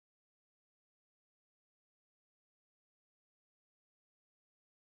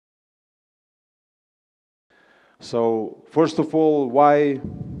So first of all, why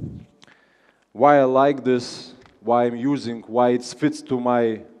I like this, why I'm using, why it fits to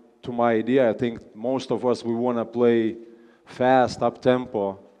my idea. I think most of us, we want to play fast, up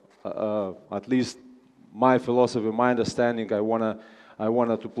tempo. At least my philosophy, my understanding, I wanna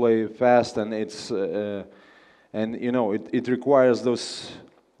to play fast, and and you know, it requires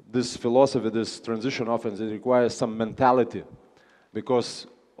this philosophy, this transition offense. It requires some mentality, because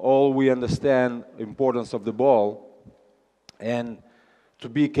all we understand importance of the ball, and to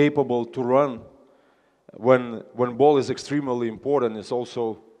be capable to run when ball is extremely important is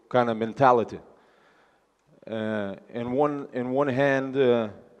also kind of mentality. In one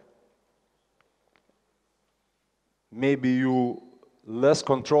hand, maybe you less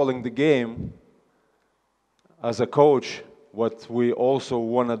controlling the game as a coach, what we also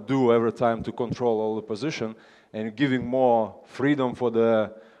want to do every time to control all the position, and giving more freedom for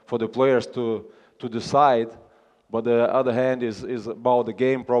the players to decide. But the other hand is about the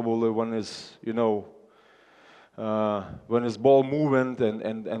game, probably, when it's, you know, when it's ball movement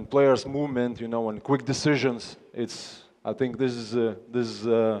and players movement, you know, and quick decisions. I think this is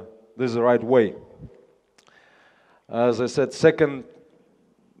the right way. As I said, second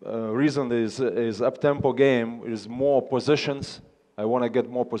reason is up-tempo game, is more positions. I want to get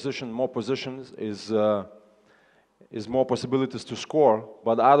more position. More positions is more possibilities to score,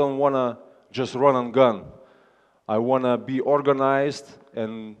 but I don't want to just run and gun. I want to be organized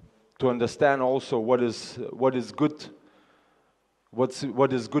and to understand also what is good,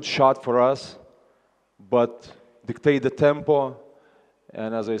 what is good shot for us, but dictate the tempo.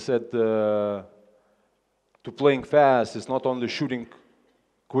 And as I said, to playing fast is not only shooting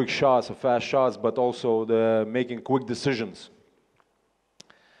quick shots or fast shots, but also the making quick decisions.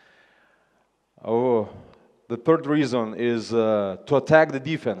 Oh, the third reason is to attack the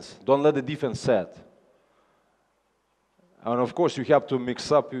defense. Don't let the defense set. And of course, you have to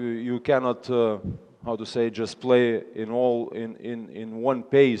mix up. You cannot, how to say, just play in one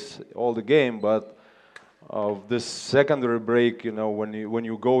pace all the game. But of this secondary break, you know, when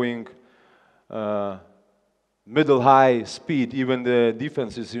you're going middle high speed, even the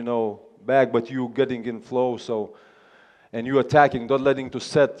defense is, you know, back, but you getting in flow. So, and you attacking, not letting to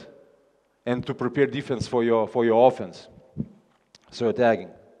set and to prepare defense for your offense. So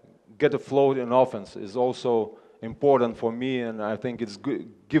attacking, get a flow in offense is also important for me, and I think it's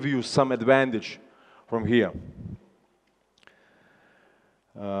good, give you some advantage from here.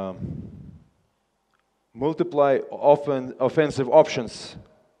 Multiply offensive options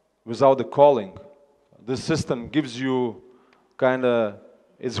without the calling. This system gives you kind of,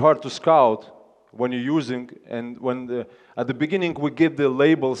 it's hard to scout when you're using, and when at the beginning we give the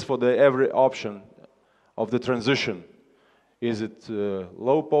labels for every option of the transition. Is it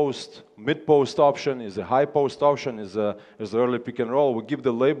low post, mid post option? Is it high post option? Is the early pick and roll? We give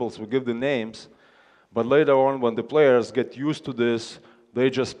the labels, we give the names, but later on, when the players get used to this,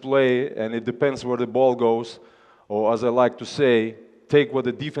 they just play, and it depends where the ball goes, or as I like to say, take what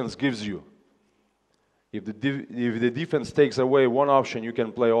the defense gives you. If the defense takes away one option, you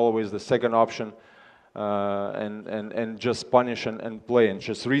can play always the second option, and just punish and play, and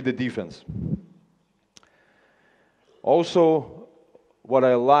just read the defense. Also, what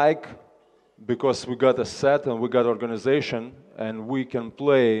I like, because we got a set and we got organization, and we can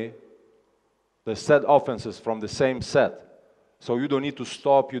play the set offenses from the same set. So you don't need to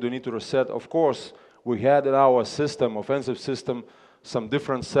stop, you don't need to reset. Of course, we had in our system, offensive system, some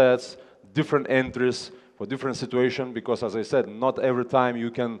different sets, different entries for different situations, because as I said, not every time you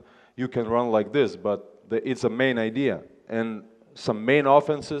can run like this, but it's a main idea. And some main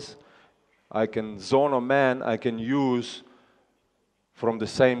offenses, I can zone a man, I can use from the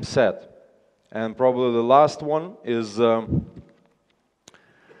same set. And probably the last one is, the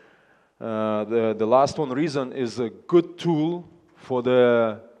last one reason is a good tool for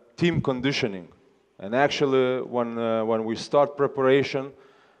the team conditioning. And actually, when we start preparation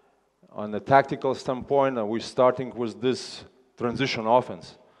on the tactical standpoint, and we're starting with this transition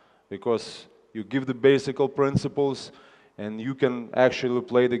offense, because you give the basic principles, and you can actually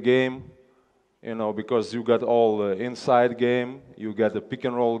play the game. You know, because you got all the inside game, you got the pick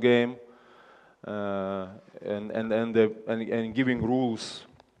and roll game, and giving rules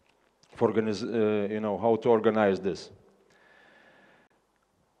for you know, how to organize this.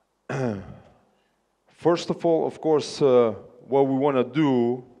 First of all, of course, what we want to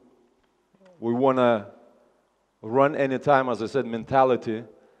do, we want to run anytime, as I said, mentality,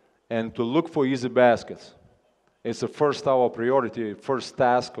 and to look for easy baskets. It's the first our priority, first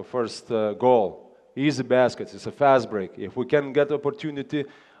task, or first goal. Easy baskets, it's a fast break. If we can get opportunity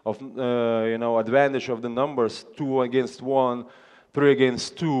of advantage of the numbers, 2 against 1, 3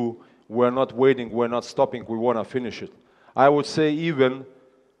 against 2. We're not waiting, we're not stopping, we want to finish it. I would say even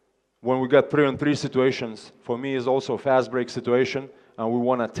when we got 3-on-3 situations, for me is also a fast break situation, and we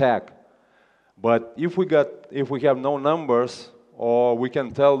want to attack. But if we have no numbers, or we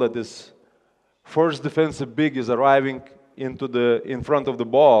can tell that this first defensive big is arriving in front of the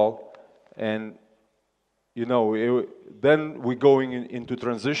ball, and then we're going into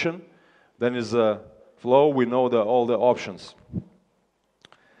transition, then is a flow, we know all the options.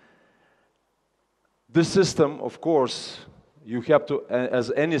 This system, of course, you have to,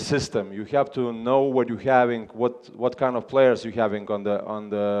 as any system, you have to know what you're having, what kind of players you're having on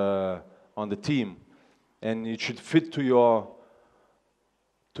the team, and it should fit to your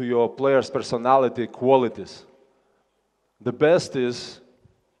players' personality, qualities. The best is,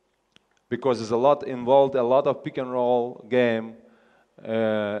 because it's a lot involved, a lot of pick and roll game,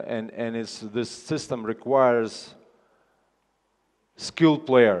 and this system requires skilled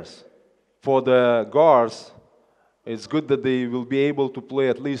players. For the guards, it's good that they will be able to play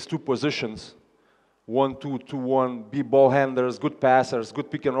at least 2 positions, 1-2, 2-1, be ball handlers, good passers, good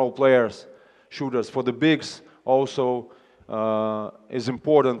pick and roll players, shooters. For the bigs, also is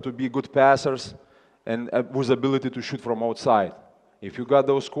important to be good passers and with ability to shoot from outside. If you got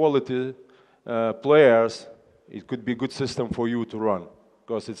those quality players, it could be a good system for you to run,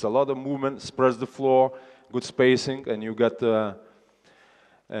 because it's a lot of movement, spreads the floor, good spacing, and you got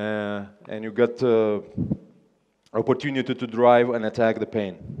opportunity to drive and attack the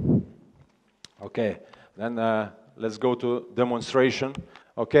paint. Okay, then let's go to demonstration.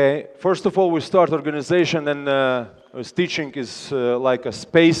 Okay, first of all, we start organization, and teaching is like a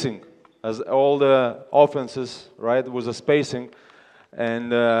spacing, as all the offenses, right, was a spacing,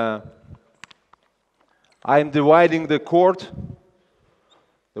 and I'm dividing the court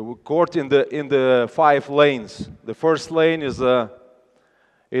in the 5 lanes. The first lane is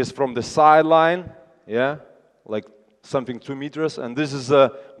from the sideline, yeah, like something 2 meters, and this is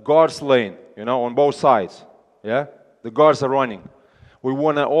a guards lane, on both sides, yeah. The guards are running. We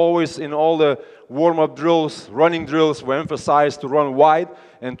want to always, in all the warm-up drills, running drills, we emphasize to run wide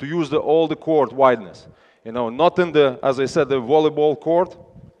and to use all the court wideness. Not in the, as I said, the volleyball court.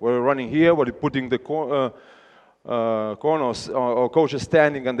 We're running here, we're putting the corners or coaches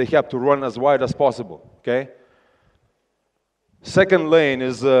standing, and they have to run as wide as possible. Okay. Second lane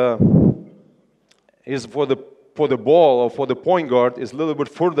is for the ball, or for the point guard, is a little bit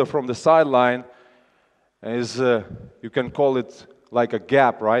further from the sideline. You can call it like a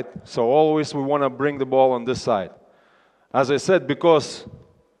gap, right? So always we want to bring the ball on this side. As I said, because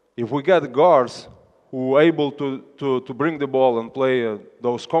if we get guards who are able to bring the ball and play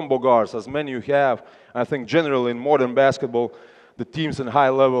those combo guards, as many you have, I think generally in modern basketball, the teams in high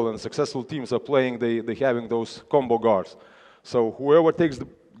level and successful teams are playing, they having those combo guards. So whoever takes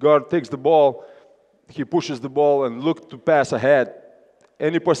the ball, he pushes the ball and look to pass ahead.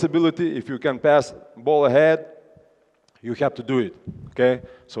 Any possibility, if you can pass ball ahead, you have to do it, okay?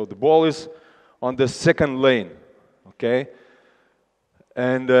 So the ball is on the second lane, okay?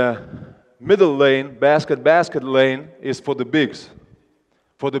 And middle lane, basket lane, is for the bigs.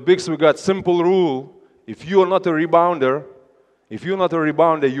 For the bigs, we got simple rule. If you are not a rebounder,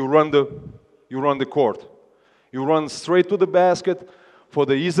 you run the court. You run straight to the basket for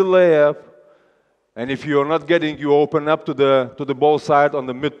the easy layup, and if you are not getting, you open up to the ball side on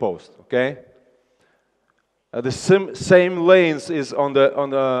the mid post. Okay. The same lanes is on the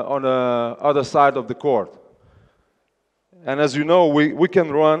other side of the court. And as you know, we can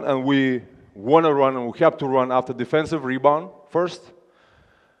run, and we want to run, and we have to run after defensive rebound first,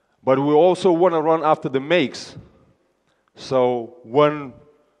 but we also want to run after the makes. So when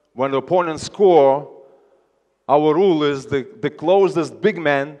the opponent score, our rule is the closest big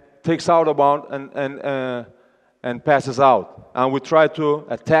man takes out of bound and passes out. And we try to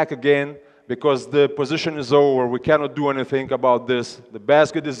attack again, because the position is over. We cannot do anything about this. The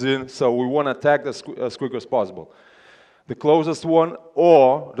basket is in, so we want to attack as quick as possible. The closest one,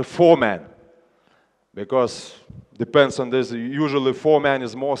 or the 4-man, because depends on this. Usually 4-man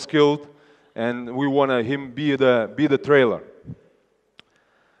is more skilled, and we want him be the trailer.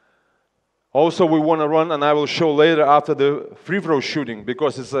 Also, we want to run, and I will show later after the free throw shooting,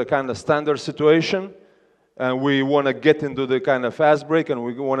 because it's a kind of standard situation, and we want to get into the kind of fast break, and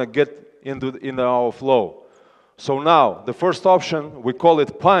we want to get into our flow. So now, the first option, we call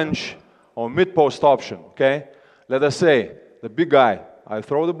it punch or mid-post option, okay? Let us say, the big guy, I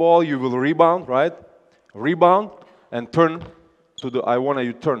throw the ball, you will rebound, right? Rebound, and turn to the,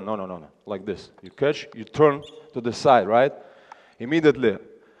 you turn, no, like this. You catch, you turn to the side, right? Immediately,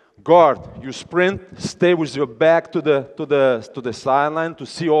 Guard, you sprint, stay with your back to the sideline to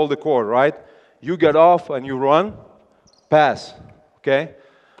see all the court, right? You get off and you run, pass, okay?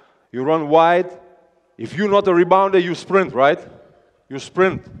 You run wide. If you're not a rebounder, you sprint, right? You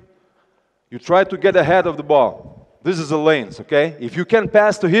sprint. You try to get ahead of the ball. This is the lanes, okay? If you can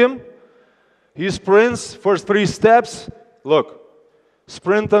pass to him, he sprints, first 3 steps, look,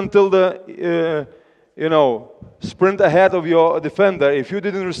 sprint until the, sprint ahead of your defender. If you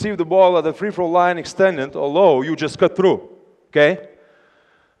didn't receive the ball at the free throw line extended or low, you just cut through, okay?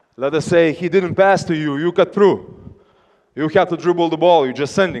 Let us say he didn't pass to you, you cut through. You have to dribble the ball, you're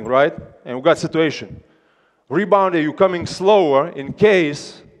just sending, right? And we got situation. Rebounder, you're coming slower in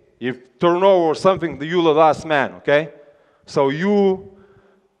case if turnover or something, you're the last man, okay? So you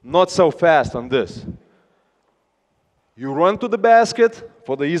not so fast on this. You run to the basket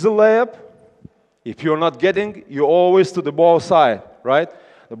for the easy layup. If you're not getting, you're always to the ball side, right?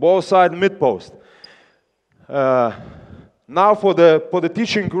 The ball side mid post. Now for the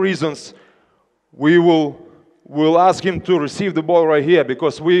teaching reasons, we'll ask him to receive the ball right here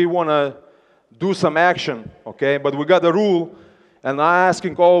because we want to do some action, okay? But we got a rule, and I'm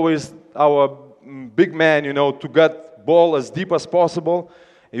asking always our big man, to get ball as deep as possible.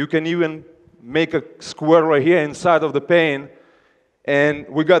 You can even make a square right here inside of the paint. And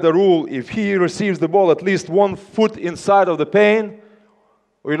we got a rule, if he receives the ball at least 1 foot inside of the paint,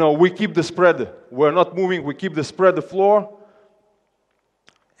 we keep the spread. We're not moving, we keep the spread the floor.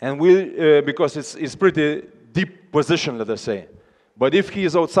 And because it's pretty deep position, let us say. But if he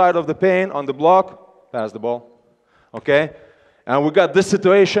is outside of the paint, on the block, pass the ball, okay? And we got this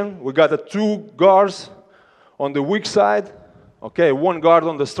situation, we got the 2 guards on the weak side, okay? 1 guard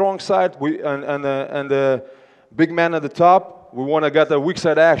on the strong side, and the big man at the top. We want to get a weak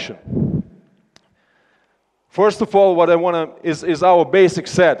side action. First of all, what I want to is our basic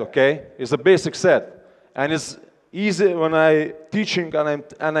set, okay? It's a basic set, and it's easy when I teaching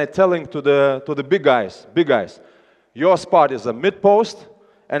and I telling to the big guys. Your spot is a mid post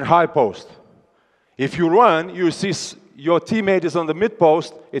and high post. If you run, you see your teammate is on the mid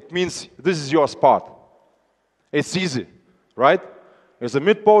post. It means this is your spot. It's easy, right? It's a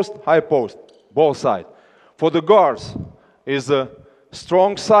mid post, high post, ball side. For the guards, is a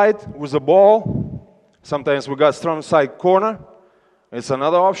strong side with a ball. Sometimes we got strong side corner. It's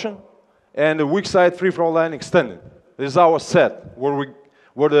another option. And the weak side free throw line extended. This is our set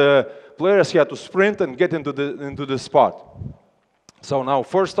where the players have to sprint and get into the spot. So now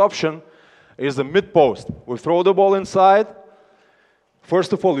first option is the mid post. We throw the ball inside.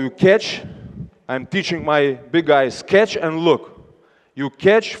 First of all, you catch. I'm teaching my big guys catch and look. You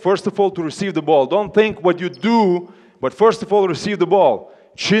catch first of all to receive the ball. Don't think what you do. But first of all, receive the ball.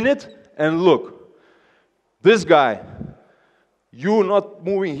 Chin it and look. This guy, you're not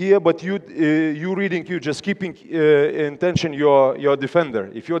moving here, but you reading, you just keeping in tension your defender.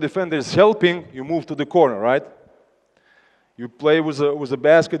 If your defender is helping, you move to the corner, right? You play with a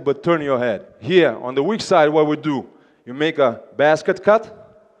basket, but turn your head. Here, on the weak side, what we do, you make a basket cut,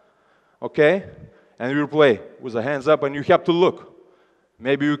 okay? And you play with the hands up, and you have to look.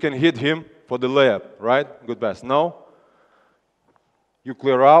 Maybe you can hit him for the layup, right? Good pass. No. You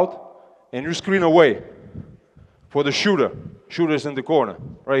clear out, and you screen away for the shooter. Shooter is in the corner,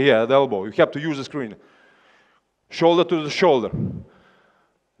 right here at the elbow. You have to use the screen. Shoulder to the shoulder.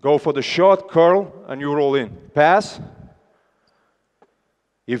 Go for the shot, curl, and you roll in. Pass.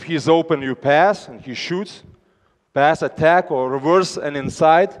 If he's open, you pass, and he shoots. Pass, attack, or reverse and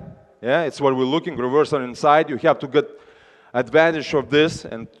inside. Yeah, it's what we're looking, reverse and inside. You have to get advantage of this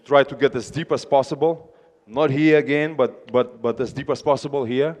and try to get as deep as possible. Not here again, but as deep as possible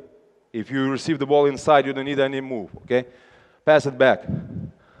here. If you receive the ball inside, you don't need any move, okay? Pass it back.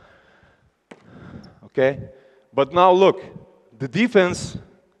 Okay? But now look, the defense,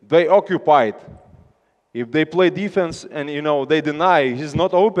 they occupied. If they play defense and, they deny, he's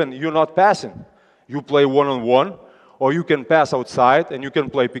not open, you're not passing. You play one-on-one, or you can pass outside, and you can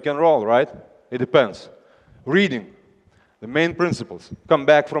play pick and roll, right? It depends. Reading, the main principles. Come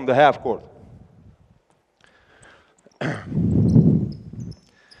back from the half court.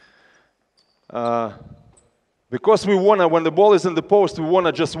 Because we want to, when the ball is in the post, we want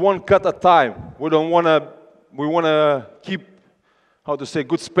to just 1 cut at a time. We want to keep,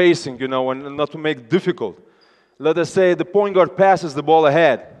 good spacing, and not to make it difficult. Let us say the point guard passes the ball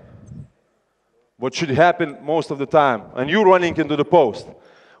ahead. What should happen most of the time? And you running into the post.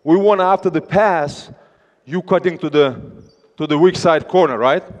 We want after the pass, you cutting to the weak side corner,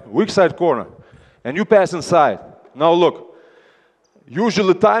 right? Weak side corner. And you pass inside. Now look,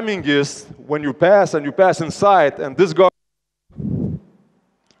 usually the timing is when you pass and you pass inside, and this guard,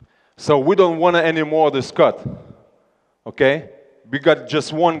 So we don't want any more of this cut. Okay? We got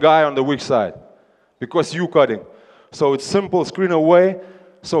just one guy on the weak side because you cutting. So it's simple, screen away.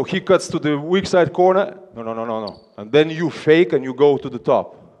 So he cuts to the weak side corner. No. And then you fake and you go to the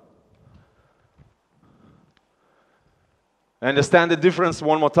top. Understand the difference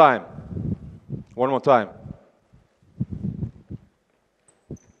one more time. One more time.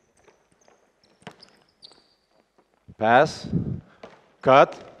 Pass.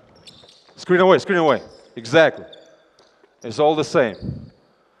 Cut. Screen away, screen away. Exactly. It's all the same.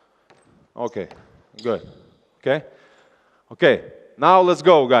 Okay, good. Okay? Okay, now let's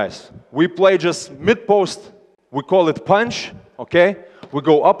go, guys. We play just mid-post. We call it punch, okay? We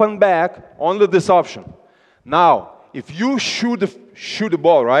go up and back, only this option. Now, if you shoot the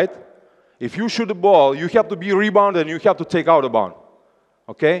ball, right? If you shoot the ball, you have to be rebounded and you have to take out the bound.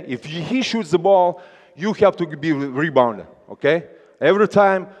 Okay? If he shoots the ball, you have to be rebounded. Okay? Every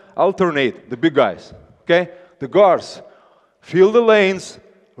time, alternate the big guys. Okay? The guards, fill the lanes,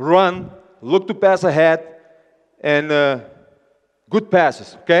 run, look to pass ahead, and good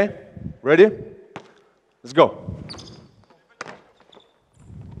passes. Okay? Ready? Let's go.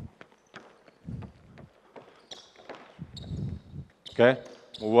 Okay,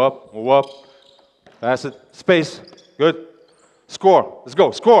 move up, pass it, space, good. Score, let's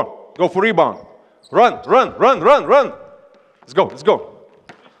go, score, go for rebound. Run. Let's go.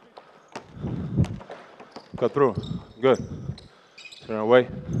 Cut through, good. Turn away,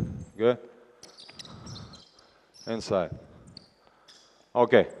 good. Inside.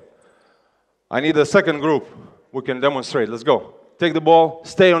 Okay, I need a second group. We can demonstrate, let's go. Take the ball,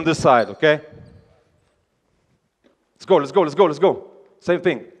 stay on this side, okay? Let's go. Same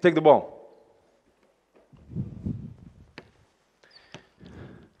thing, take the ball.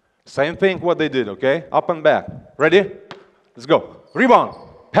 Same thing what they did, okay? Up and back. Ready? Let's go. Rebound,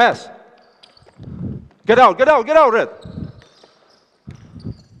 pass. Get out, Red.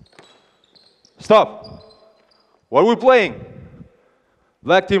 Stop. What are we playing?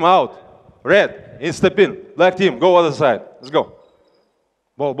 Black team out. Red, in step in. Black team, go other side. Let's go.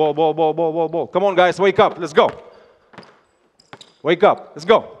 Ball. Come on, guys, wake up, let's go. Wake up. Let's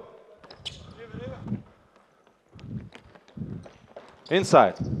go.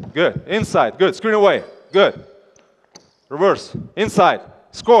 Inside. Good. Inside. Good. Screen away. Good. Reverse. Inside.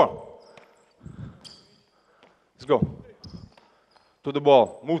 Score. Let's go. To the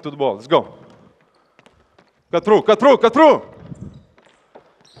ball. Move to the ball. Let's go. Cut through.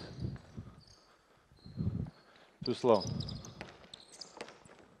 Too slow.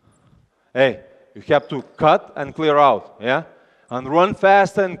 Hey, you have to cut and clear out. Yeah? And run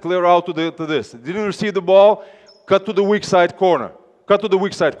fast and clear out to this. Didn't receive the ball, cut to the weak side corner.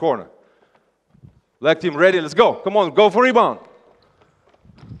 Black team ready, let's go. Come on, go for rebound.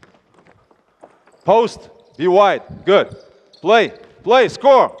 Post, be wide, good. Play,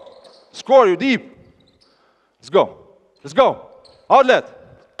 score. Score, you deep. Let's go. Outlet.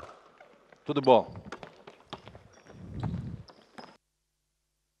 To the ball.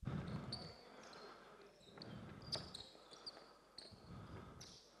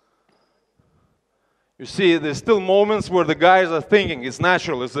 You see, there's still moments where the guys are thinking it's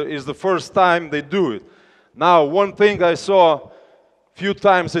natural. It's the first time they do it. Now, one thing I saw a few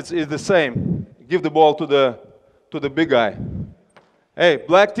times, it's the same. Give the ball to the big guy. Hey,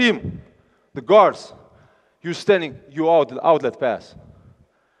 black team, the guards, you standing, outlet pass.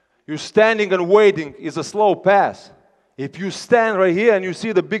 You're standing and waiting is a slow pass. If you stand right here and you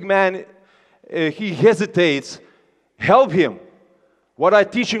see the big man, he hesitates, help him. What I'm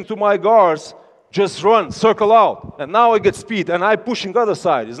teaching to my guards, just run, circle out. And now I get speed, and I'm pushing the other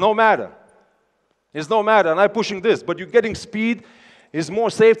side. It's no matter. And I'm pushing this. But you're getting speed. It's more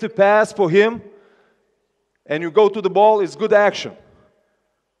safe to pass for him. And you go to the ball, it's good action.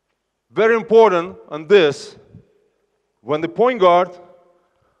 Very important on this, when the point guard,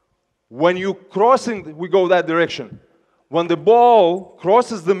 when you crossing, we go that direction. When the ball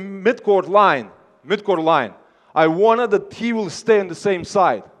crosses the midcourt line, I wanted that he will stay on the same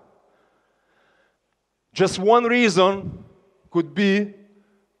side. Just one reason could be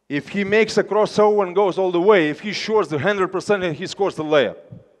if he makes a crossover and goes all the way, if he shorts the 100% he scores the layup.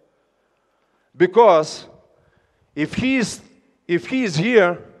 Because if he's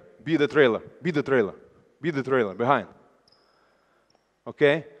here, be the trailer behind.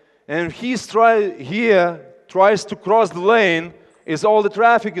 Okay? And if he's tries to cross the lane, is all the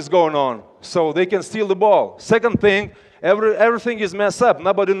traffic is going on, so they can steal the ball. Second thing, everything is messed up.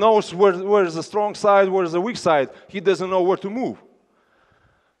 Nobody knows where is the strong side, where is the weak side. He doesn't know where to move.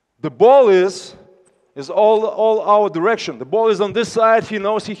 The ball is It's all our direction. The ball is on this side. He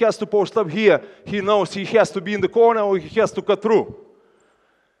knows he has to post up here. He knows he has to be in the corner or he has to cut through.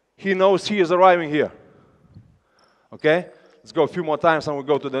 He knows he is arriving here. Okay? Let's go a few more times and we'll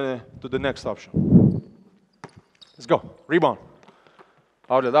go to the next option. Let's go. Rebound.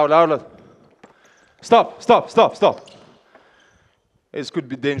 Outlet, outlet, outlet. Stop, stop, stop, stop. This could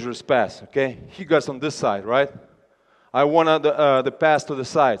be dangerous pass, okay? He got on this side, right? I want the pass to the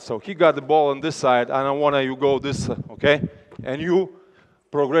side. So he got the ball on this side, and I want you go this, okay? And you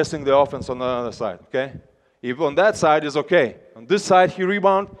progressing the offense on the other side, okay? If on that side is okay. On this side he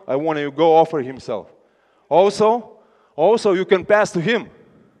rebound, I want you go offer himself. Also you can pass to him.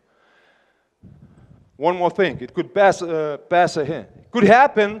 One more thing, it could pass ahead. Could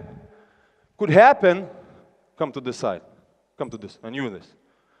happen. Come to this side. Come to this. I knew this.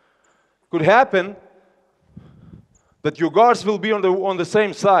 Could happen that your guards will be on the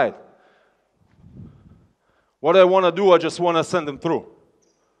same side. What I want to do, I just want to send them through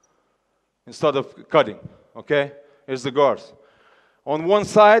instead of cutting. Okay? Here's the guards. On one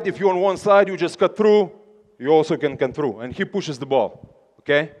side, if you're on one side, you just cut through. You also can cut through, and he pushes the ball.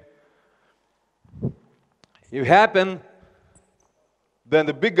 Okay? If happen, then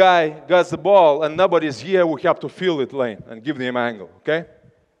the big guy gets the ball and nobody's here, we have to fill it lane and give them angle, okay?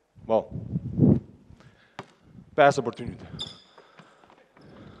 Well, pass opportunity.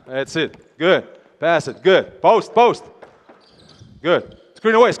 That's it, good. Pass it, good. Post, post. Good.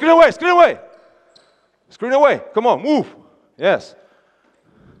 Screen away, screen away, screen away. Screen away, come on, move. Yes.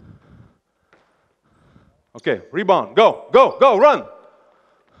 Okay, rebound, go, go, go, run.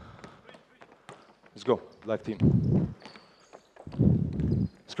 Let's go, black team.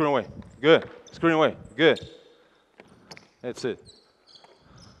 Screen away. Good. Screen away. Good. That's it.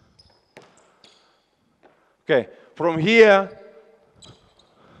 Okay. From here.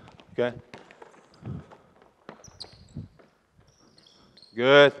 Okay.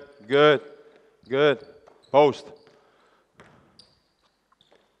 Good. Good. Good. Post.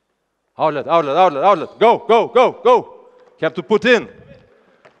 Outlet. Outlet. Outlet. Outlet. Go. Go. Go. Go. You have to put in. You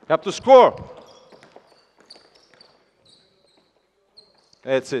have to score.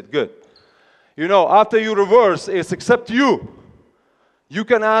 That's it, good. You know, after you reverse, it's except you. You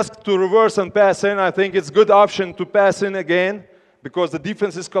can ask to reverse and pass in. I think it's a good option to pass in again because the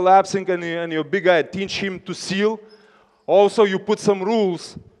defense is collapsing and your big guy teach him to seal. Also, you put some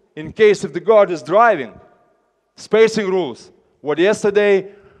rules in case if the guard is driving. Spacing rules. What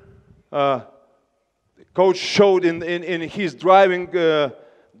yesterday coach showed in his driving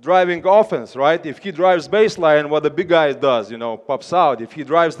offense, right? If he drives baseline, what the big guy does, you know, pops out. If he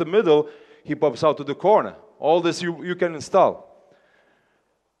drives the middle, he pops out to the corner. All this you can install.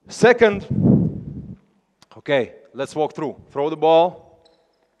 Second, okay, let's walk through. Throw the ball,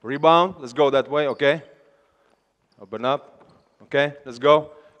 rebound, let's go that way, okay? Open up, okay, let's go.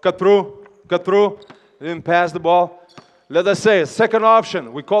 Cut through, then pass the ball. Let us say, second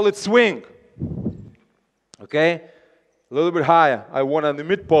option, we call it swing, okay? A little bit higher. I want on the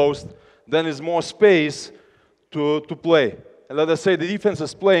mid post, then is more space to play. And let us say the defense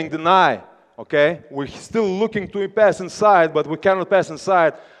is playing deny, okay? We're still looking to pass inside, but we cannot pass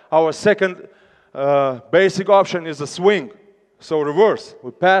inside. Our second basic option is a swing. So reverse.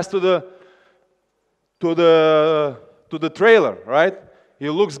 We pass to the trailer, right? He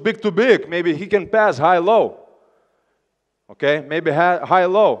looks big to big. Maybe he can pass high-low. Okay? Maybe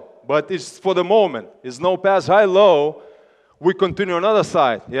high-low. But it's for the moment. It's no pass high-low. We continue on the other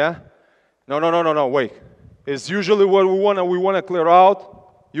side, yeah? No, wait. It's usually what we want to clear out.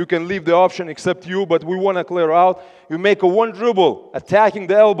 You can leave the option except you, but we want to clear out. You make a one dribble, attacking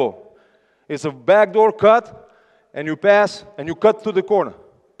the elbow. It's a backdoor cut, and you pass, and you cut to the corner.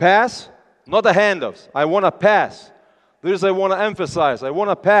 Pass, not the handoffs. I want to pass. This I want to emphasize. I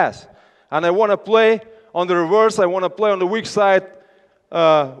want to pass. And I want to play on the reverse. I want to play on the weak side,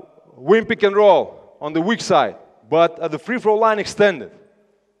 wing pick and roll on the weak side. But at the free throw line extended.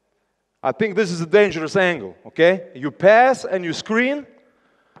 I think this is a dangerous angle, okay? You pass and you screen.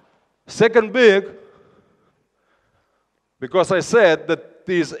 Second big, because I said that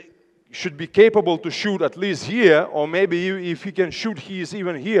these should be capable to shoot at least here, or maybe if he can shoot, he is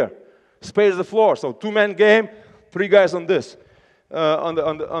even here. Space the floor. So two-man game, three guys on this, on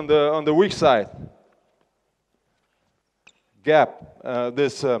the weak side. Gap,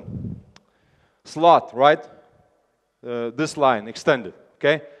 this slot, right? This line extended,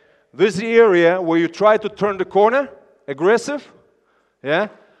 okay? This area where you try to turn the corner, aggressive, yeah?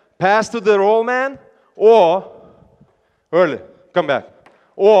 Pass to the roll man, or early, come back.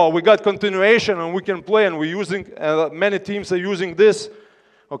 Or we got continuation and we can play and we're using, many teams are using this,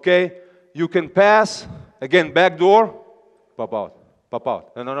 okay? you can pass, again, back door, pop out, pop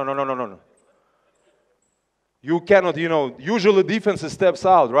out. No, no, no, no, no, no, no. You cannot, you know, usually defense steps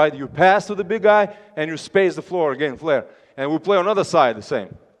out, right? You pass to the big guy, and you space the floor, again, flare. And we play on the other side the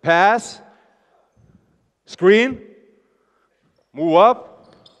same. Pass, screen, move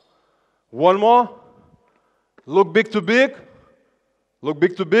up, one more, look big to big, look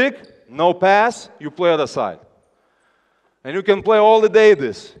big to big, no pass, you play other side. And you can play all the day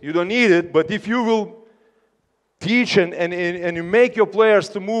this. You don't need it, but if you will teach and you make your players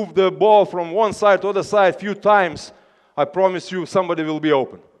to move the ball from one side to other side a few times, I promise you somebody will be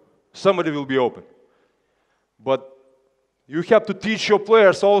open. Somebody will be open. But you have to teach your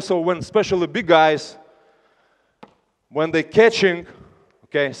players also, when especially big guys, when they're catching,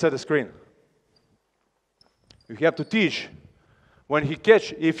 okay, set the screen. You have to teach when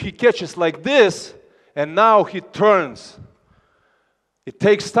if he catches like this, and now he turns, it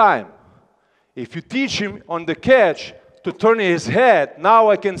takes time. If you teach him on the catch to turn his head, now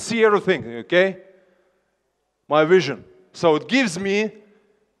I can see everything, okay? My vision. So it gives me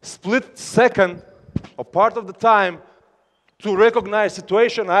split second or part of the time to recognize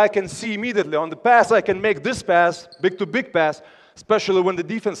situation. I can see immediately. On the pass, I can make this pass, big to big pass, especially when the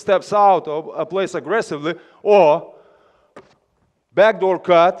defense steps out or plays aggressively, or backdoor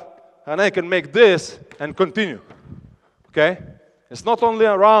cut, and I can make this and continue, okay? It's not only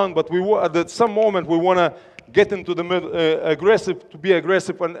around, but at some moment we want to get into the middle, aggressive, to be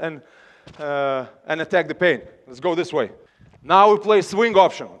aggressive and attack the paint. Let's go this way. Now we play swing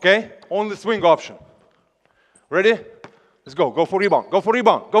option, okay? Only swing option. Ready? Let's go. Go for rebound. Go for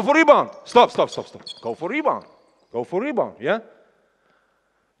rebound. Go for rebound. Stop, stop, stop, stop. Go for rebound. Go for rebound, yeah?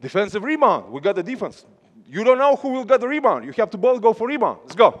 Defensive rebound. We got the defense. You don't know who will get the rebound. You have to both go for rebound.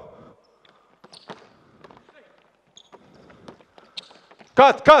 Let's go.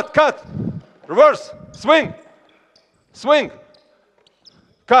 Cut, cut, cut. Reverse. Swing. Swing.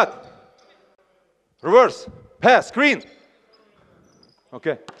 Cut. Reverse. Pass. Screen.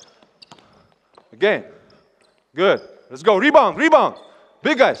 Okay. Again. Good. Let's go. Rebound. Rebound.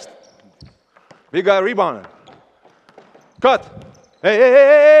 Big guys. Big guy rebounder. Cut. Hey, hey, hey,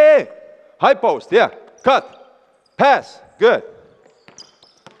 hey, hey. High post. Yeah. Cut. Pass. Good.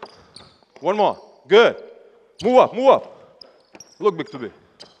 One more. Good. Move up. Move up. Look big to be.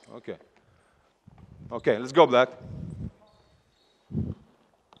 Okay. Okay, let's go, Black.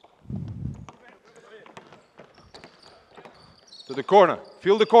 To the corner.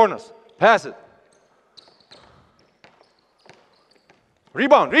 Feel the corners. Pass it.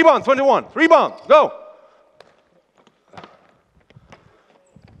 Rebound. Rebound. 21. Rebound. Go.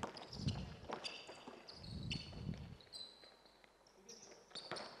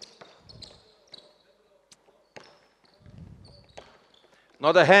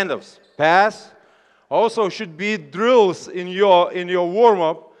 Not the handoffs. Pass. Also should be drills in your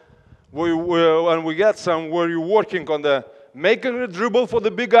warm-up, when we get some where you're working on the making a dribble for the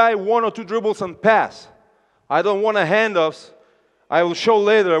big guy, 1 or 2 dribbles and pass. I don't want a handoffs. I will show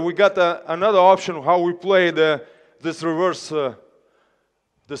later. We got another option how we play this reverse, the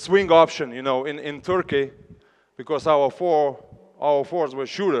swing option, you know, in Turkey, because our fours were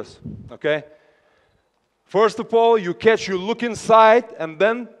shooters. Okay. First of all, you catch, you look inside, and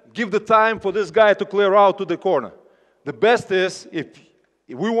then give the time for this guy to clear out to the corner. The best is, if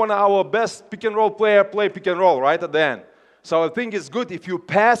we want our best pick and roll player, play pick and roll right at the end. So I think it's good if you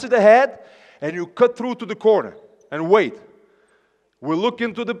pass it ahead and you cut through to the corner and wait. We look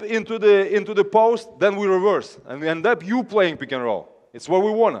into the post, then we reverse, and we end up you playing pick and roll. It's what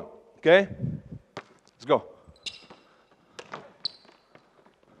we want. Okay? Let's go.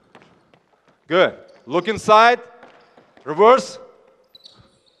 Good. Look inside, reverse,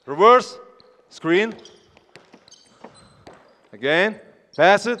 reverse, screen, again,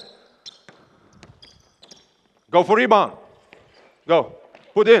 pass it, go for rebound, go,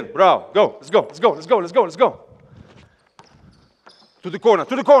 put in, bravo, go, let's go, let's go, let's go, let's go, let's go. To the corner,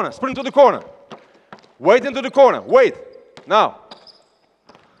 sprint to the corner, wait into the corner, wait, now.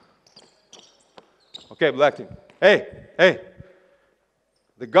 Okay, Black team, hey, hey,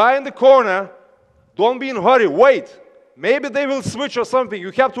 the guy in the corner, don't be in a hurry, wait. Maybe they will switch or something.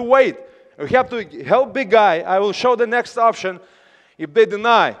 You have to wait. You have to help big guy. I will show the next option. If they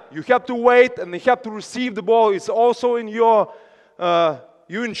deny, you have to wait and they have to receive the ball. It's also in your,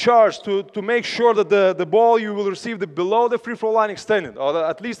 you in charge to make sure that the ball you will receive below the free throw line extended, or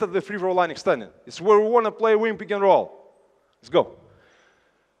at least at the free throw line extended. It's where we want to play wing pick and roll. Let's go.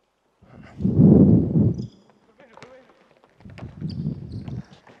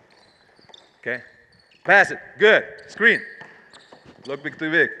 Okay. Pass it. Good. Screen. Look big to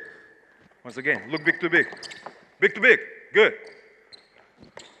big. Once again, look big to big. Big to big. Good.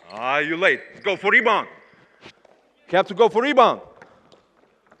 Ah, you're late. Go for rebound. You have to go for rebound.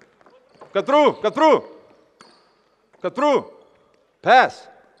 Cut through, cut through. Cut through. Pass.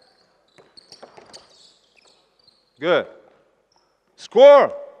 Good.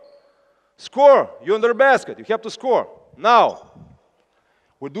 Score. Score. You're under the basket. You have to score. Now,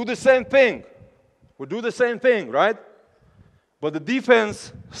 we do the same thing. We do the same thing, right? But the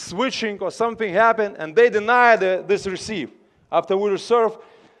defense switching or something happened and they deny this receive. After we reverse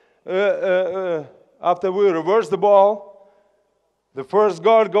the ball, the first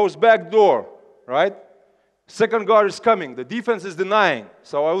guard goes back door, right? Second guard is coming. The defense is denying.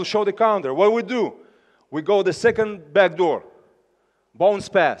 So I will show the counter. What we do? We go the second back door. Bounce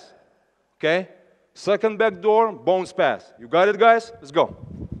pass. Okay? Second back door, bounce pass. You got it, guys? Let's go.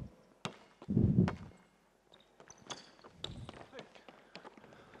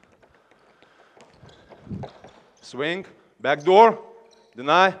 Swing, back door,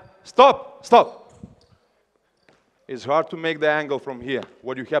 deny, stop, stop. It's hard to make the angle from here.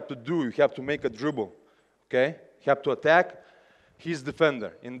 What you have to do, you have to make a dribble, okay? You have to attack his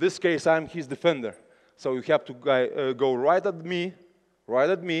defender. In this case, I'm his defender. So you have to go right at me,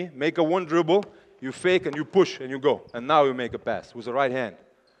 make a one dribble, you fake and you push and you go. And now you make a pass with the right hand,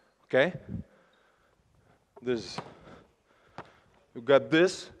 okay? This, you got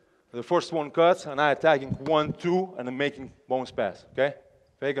this. The first one cuts, and I attacking 1, 2, and I'm making bounce pass, okay?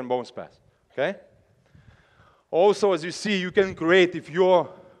 Fake and bounce pass, okay? Also, as you see, you can create, if you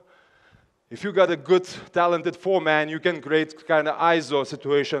got a good, talented four-man, you can create kind of ISO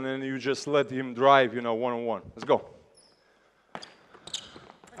situation, and you just let him drive, you know, one-on-one. Let's go.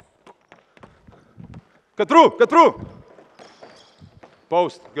 Cut through, cut through.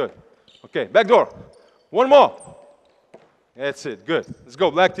 Post, good. Okay, back door. One more. That's it, good. Let's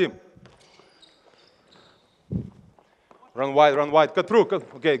go, black team. Run wide, cut through. Cut.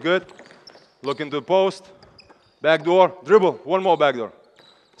 Okay, good. Look into the post. Back door, dribble. One more back door.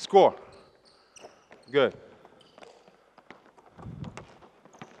 Score. Good.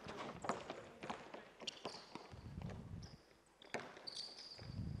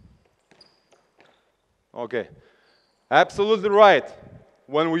 Okay. Absolutely right.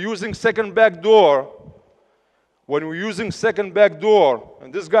 When we're using second back door,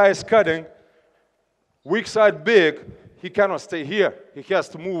 and this guy is cutting, weak side big, he cannot stay here. He has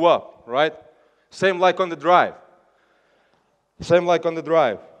to move up, right? Same like on the drive. Same like on the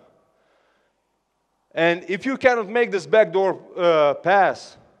drive. And if you cannot make this backdoor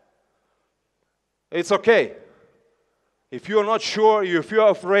pass, it's okay. If you're not sure, if you're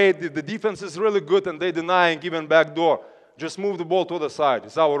afraid, the defense is really good and they deny and give him backdoor, just move the ball to the side.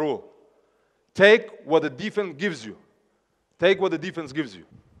 It's our rule. Take what the defense gives you. Take what the defense gives you.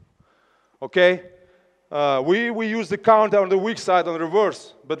 Okay? We use the counter on the weak side on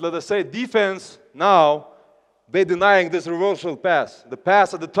reverse. But let us say defense, now, they're denying this reversal pass. The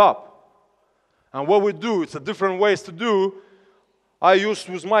pass at the top. And what we do, it's a different ways to do. I used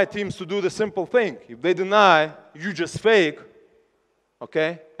with my teams to do the simple thing. If they deny, you just fake.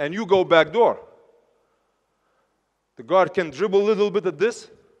 Okay? And you go back door. The guard can dribble a little bit at this.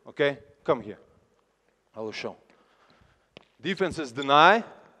 Okay? Come here. I will show. Defenses deny,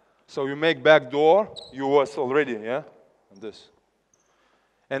 so you make back door. You was already, yeah? And this.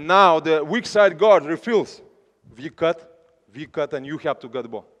 And now the weak side guard refills. V cut, and you have to get the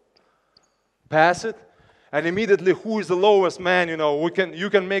ball. Pass it, and immediately who is the lowest man, you know, you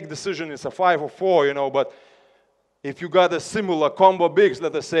can make decision, it's a 5 or 4, you know, but if you got a similar combo bigs,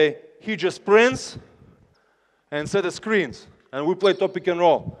 let us say, he just sprints and set the screens, and we play top pick and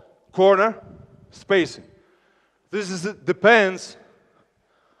roll. Corner, spacing. Depends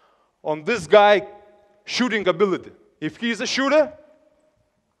on this guy shooting ability. If he's a shooter,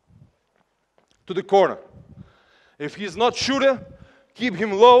 to the corner. If he's not shooter, keep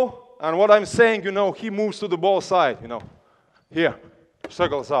him low, and what I'm saying, you know, he moves to the ball side, you know. Here,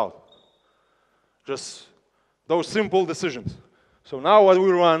 circles out. Just those simple decisions. So now what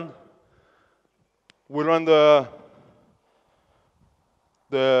we run the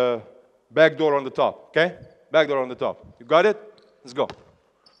back door on the top, okay? Back door on the top. You got it? Let's go.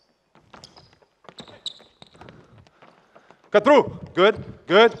 Cut through. Good,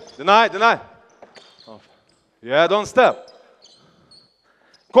 good. Deny, deny. Oh. Yeah, don't step.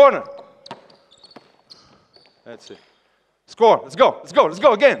 Corner. That's it. Score. Let's go. Let's go. Let's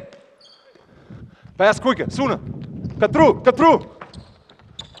go again. Pass quicker, sooner. Cut through. Cut through.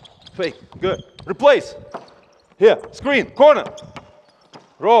 Fake. Good. Replace. Here. Screen. Corner.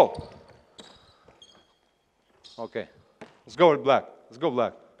 Roll. Okay. Let's go with black. Let's go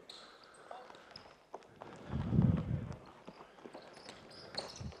black.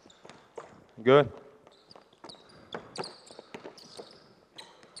 Good.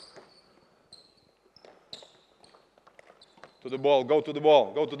 To the ball, go to the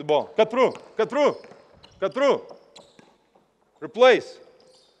ball, go to the ball. Cut through, cut through, cut through. Replace.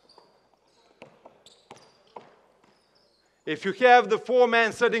 If you have the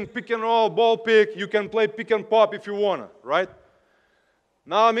four-man setting pick and roll, ball pick, you can play pick and pop if you wanna, right?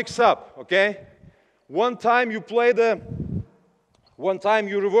 Now mix up, okay? One time you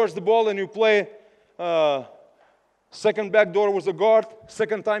reverse the ball and you play second back door with a guard.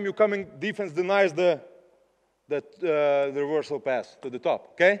 Second time you coming, defense denies the reversal pass to the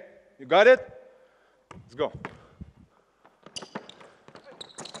top, okay? You got it? Let's go.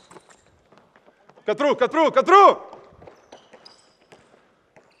 Cut through, cut through, cut through!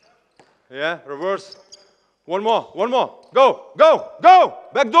 Yeah, reverse. One more, go, go, go!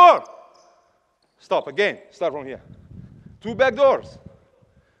 Back door! Stop, again, start from here. Two back doors,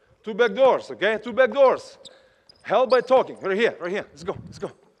 okay? Two back doors. Help by talking, right here, let's go, let's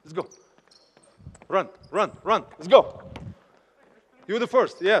go, let's go. Run, run, run, let's go. You the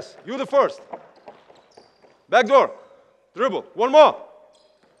first, yes, you the first. Back door, dribble, one more.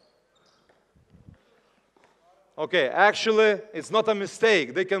 Okay, actually, it's not a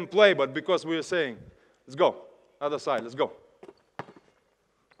mistake. They can play, but because we are saying, let's go. Other side, let's go.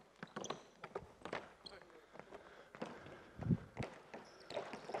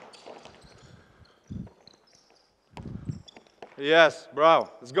 Yes,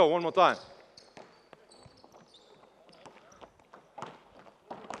 bravo. Let's go, one more time.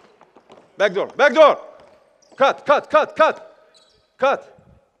 Back door, back door. Cut, cut, cut, cut. Cut.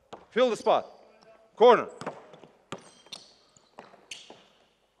 Fill the spot. Corner.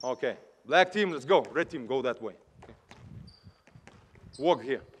 Okay, black team, let's go. Red team, go that way. Okay. Walk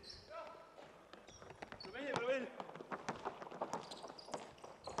here.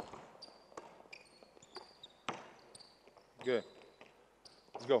 Good.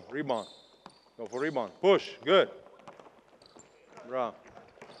 Let's go, rebound. Go for rebound. Push, good. Bravo.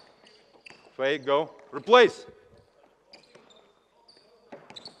 Fake, go. Replace.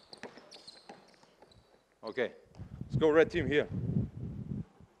 Okay, let's go red team here.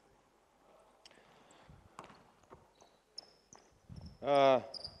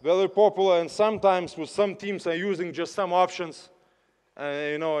 Very popular, and sometimes with some teams are using just some options,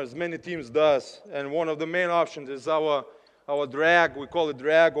 you know, as many teams does. And one of the main options is our drag. We call it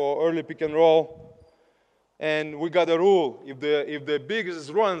drag or early pick and roll. And we got a rule: if the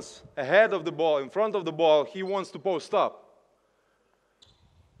biggest runs ahead of the ball, in front of the ball, he wants to post up.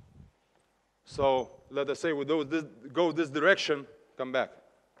 So let us say we go this direction. Come back.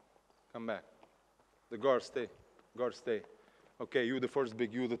 Come back. The guard stay. Guard stay. Okay, you the first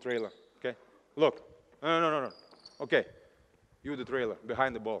big, you the trailer, okay? Look, no. Okay, you the trailer,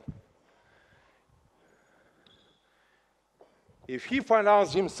 behind the ball. If he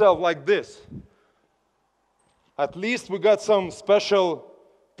finds himself like this, at least we got some special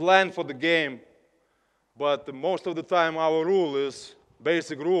plan for the game, but most of the time our rule is,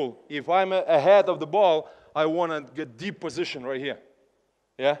 basic rule, if I'm ahead of the ball, I want to get deep position right here,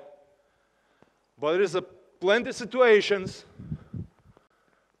 yeah? But there is plenty of situations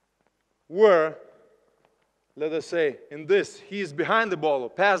where, let us say, in this, he is behind the ball or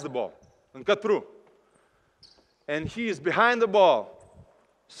past the ball and cut through. And he is behind the ball.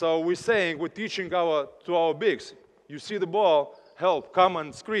 So we're teaching to our bigs, you see the ball, help, come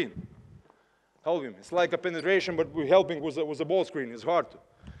and screen. Help him. It's like a penetration, but we're helping with a ball screen. It's hard to.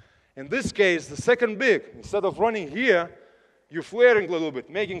 In this case, the second big, instead of running here, you're flaring a little bit,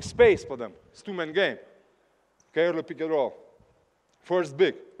 making space for them. It's two-man game. Okay, early pick and roll. First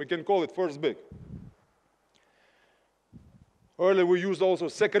big. We can call it first big. Earlier we used also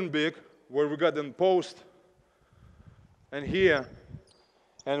second big, where we got in post and here,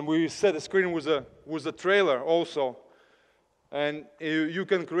 and we set a screen with a trailer also. And you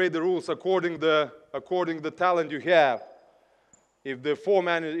can create the rules according the talent you have. If the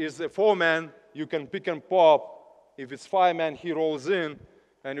four-man is a four-man, you can pick and pop. If it's five-man, he rolls in,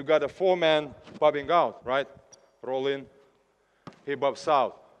 and you got a four-man popping out, right? Roll in, he bobs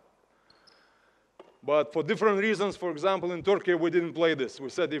out. But for different reasons, for example, in Turkey, we didn't play this. We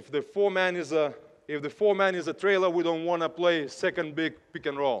said if the four-man is a trailer, we don't want to play second big pick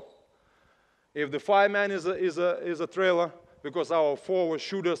and roll. If the five-man is a trailer, because our forward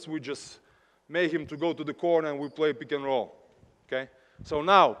shooters, we just make him to go to the corner and we play pick and roll. Okay? So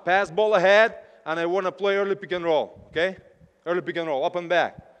now, pass ball ahead, and I want to play early pick and roll. Okay? Early pick and roll, up and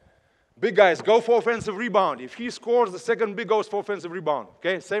back. Big guys, go for offensive rebound. If he scores, the second big goes for offensive rebound.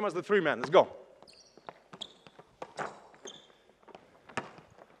 Okay? Same as the three-man. Let's go.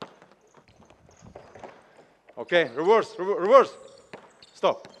 Okay, reverse, reverse.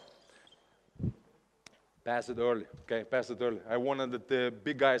 Stop. Pass it early, okay, pass it early. I wanted that the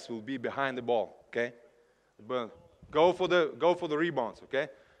big guys will be behind the ball, okay? But go for the rebounds, okay?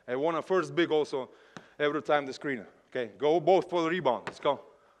 I want a first big also every time the screener, okay? Go both for the rebound, let's go.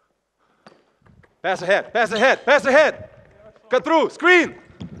 Pass ahead, pass ahead, pass ahead. Cut through, screen.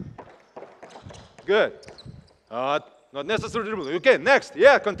 Good. Not necessary dribble. Okay, next,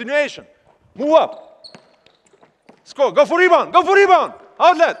 yeah, continuation. Move up. Score, go for rebound, go for rebound.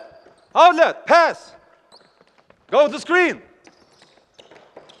 Outlet, outlet, pass. Go to the screen.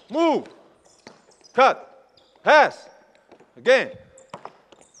 Move. Cut. Pass. Again.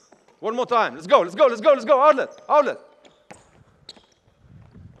 One more time. Let's go, let's go, let's go, let's go. Outlet, outlet.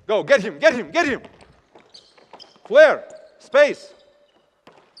 Go, get him, get him, get him. Flare. Space.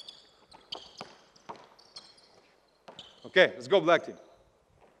 Okay, let's go, black team.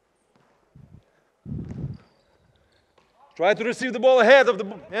 Try to receive the ball ahead of the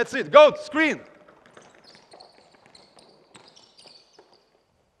ball. That's it. Go, screen.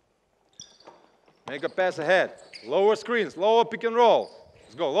 Make a pass ahead. Lower screens, lower pick and roll.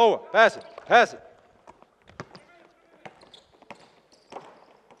 Let's go, lower. Pass it, pass it.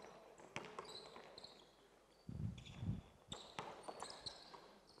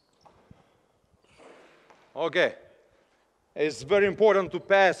 Okay. It's very important to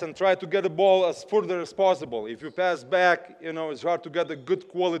pass and try to get the ball as further as possible. If you pass back, you know, it's hard to get a good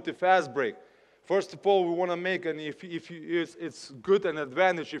quality fast break. First of all, we want to make an, it's good an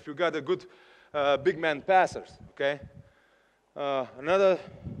advantage if you got a good big man passers, okay? Another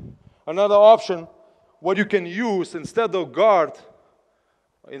option, what you can use instead of guard,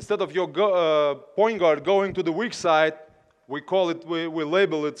 instead of your point guard going to the weak side, we call it, we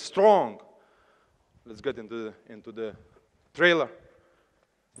label it strong. Let's get into the trailer.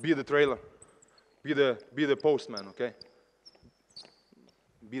 Be the trailer. Be the postman, okay?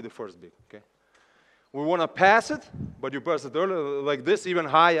 Be the first big, okay? We want to pass it, but you pass it early like this, even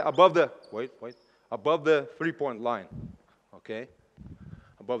higher, above the, above the three-point line, okay?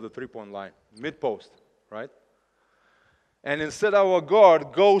 Above the three-point line, mid-post, right? And instead our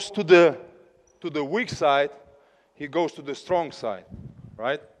guard goes to the weak side, he goes to the strong side,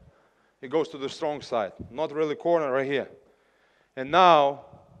 right? He goes to the strong side, not really corner right here. And now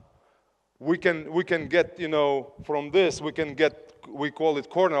we can get, you know, from this we can get, we call it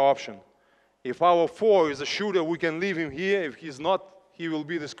corner option. If our four is a shooter, we can leave him here. If he's not, he will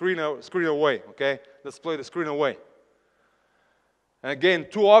be the screen away, okay? Let's play the screen away. And again,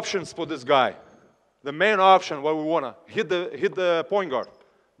 two options for this guy. The main option, what we want to hit the point guard,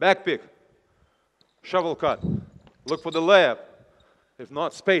 back pick, shovel cut, look for the layup. If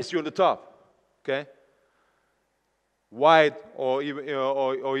not, space you on the top, okay? Wide or even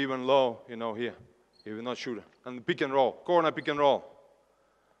or even low, you know, here, if you're not shooter. And pick and roll, corner pick and roll,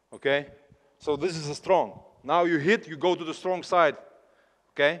 okay? So this is a strong. Now you hit, you go to the strong side,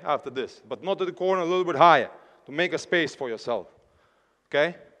 okay, after this. But not to the corner, a little bit higher, to make a space for yourself,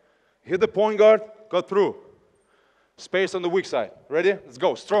 okay? Hit the point guard, cut through. Space on the weak side. Ready? Let's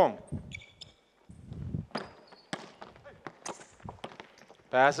go, strong.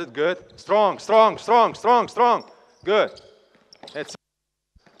 Pass it, good. Strong, strong, strong, strong, strong. Good. It's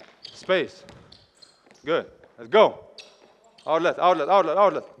space. Good. Let's go. Outlet, outlet, outlet,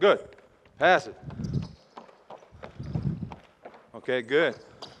 outlet. Good. Pass it. Okay, good.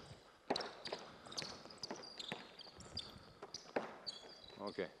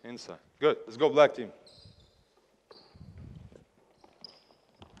 Okay, inside. Good. Let's go, black team.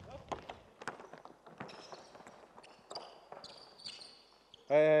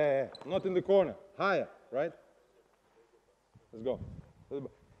 Hey, not in the corner. Higher, right? Let's go.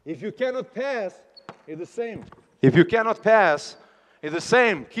 If you cannot pass, it's the same. If you cannot pass, it's the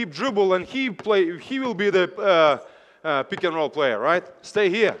same. Keep dribble, and he will be the pick and roll player, right? Stay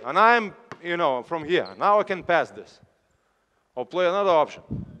here, and I'm, you know, from here. Now I can pass this. Or play another option.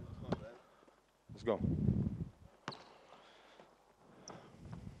 Let's go.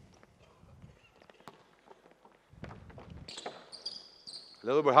 A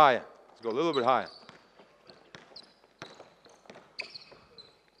little bit higher. Let's go a little bit higher.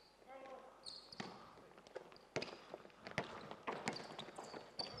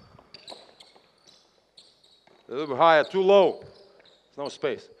 A little bit higher, too low. There's no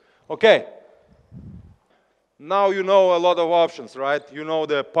space. Okay. Now you know a lot of options, right? You know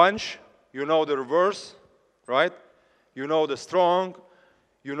the punch, you know the reverse, right? You know the strong,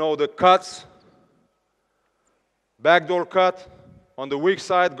 you know the cuts, backdoor cut, on the weak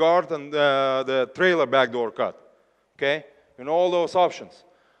side guard, and the trailer backdoor cut, okay? You know all those options.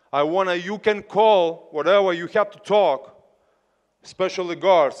 You can call whatever you have to talk, especially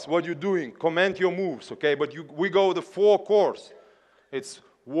guards, what you're doing, comment your moves, okay? But we go the 4 course. It's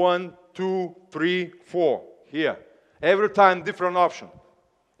 1, 2, 3, 4, here. Every time different option.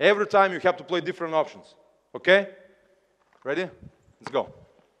 Every time you have to play different options, okay? Ready? Let's go.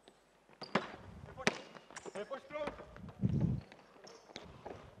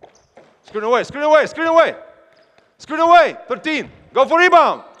 Screen away, screen away, screen away. Screen away, 13. Go for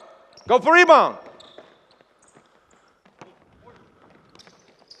rebound. Go for rebound.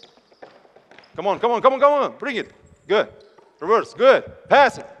 Come on, come on, come on, come on. Bring it. Good. Reverse, good.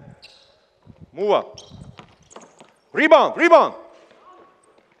 Pass it. Move up. Rebound, rebound.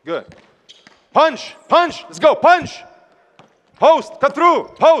 Good. Punch, punch. Let's go, punch. Post, cut through,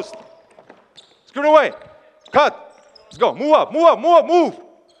 post. Screen away. Cut. Let's go. Move up, move up, move up, move.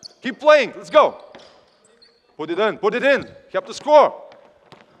 Keep playing. Let's go. Put it in, put it in. You have to score.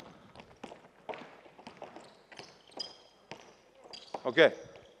 Okay.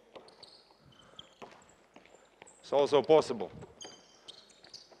 It's also possible.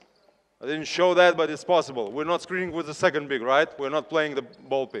 I didn't show that, but it's possible. We're not screening with the second pick, right? We're not playing the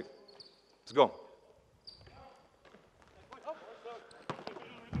ball pick. Let's go.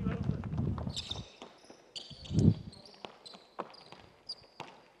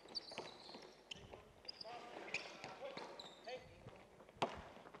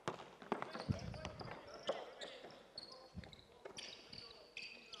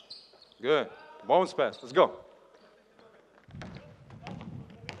 Good. Bounce pass. Let's go.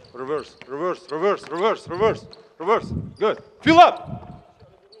 Reverse, reverse, reverse, reverse, reverse, reverse. Good. Fill up.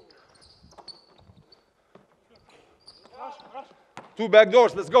 2 back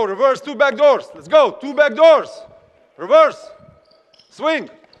doors. Let's go. Reverse, 2 back doors. Let's go. 2 back doors. Reverse. Swing.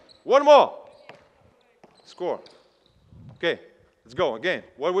 1 more. Score. Okay. Let's go again.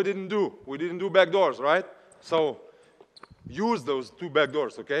 What we didn't do? We didn't do back doors, right? So use those 2 back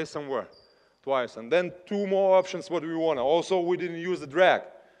doors, okay, somewhere. Twice. And then 2 more options what we want. Also, we didn't use the drag.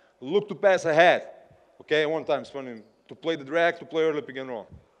 Look to pass ahead. Okay, 1 time spinning. To play the drag, to play early pick and roll.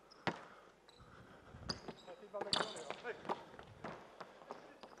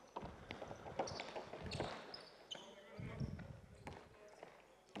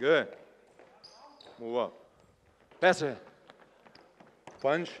 Good. Move up. Pass ahead.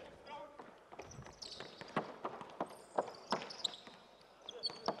 Punch.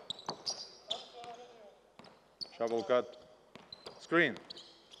 Shovel cut. Screen.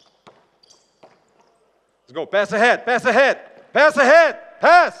 Let's go. Pass ahead. Pass ahead. Pass ahead.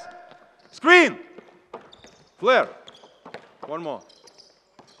 Pass. Screen. Flare. 1 more.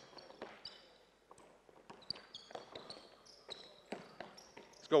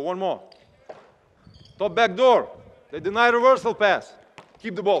 Let's go. 1 more. Top back door. They deny reversal pass.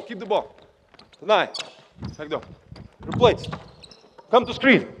 Keep the ball. Keep the ball. Deny. Back door. Replace. Come to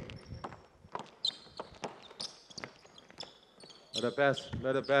screen. Better pass.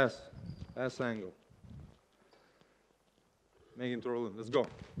 Better pass. Pass angle. Make him throw in. Let's go.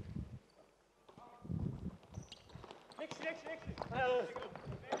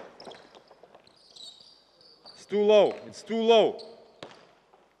 It's too low. It's too low.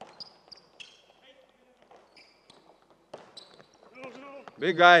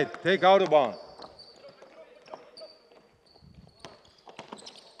 Big guy, take out of bound.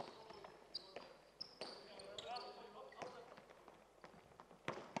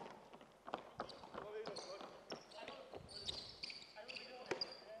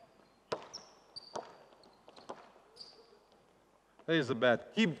 Here's the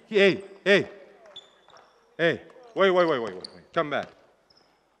bat. Hey. Wait. Come back.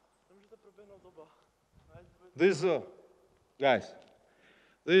 This, guys,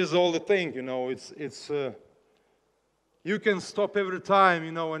 this is all the thing, you know. You can stop every time,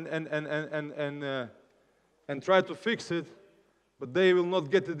 you know, and try to fix it, but they will not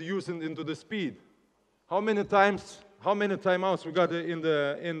get it used into the speed. How many timeouts we got in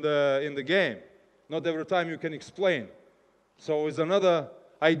the game? Not every time you can explain. So it's another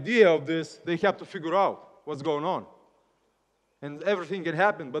idea of this. They have to figure out what's going on. And everything can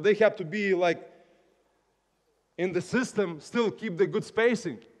happen, but they have to be like in the system, still keep the good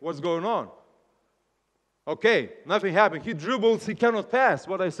spacing. What's going on? Okay, nothing happened. He dribbles, he cannot pass.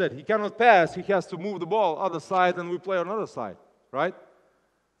 What I said, he cannot pass. He has to move the ball other side, and we play on other side, right?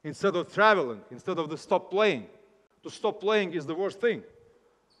 Instead of traveling, instead of the stop playing. To stop playing is the worst thing.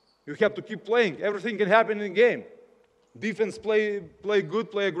 You have to keep playing. Everything can happen in the game. Defense play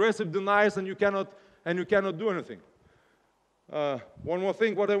good, play aggressive, denies, and you cannot do anything. One more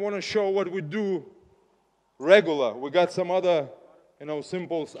thing, what I want to show, what we do regular. We got some other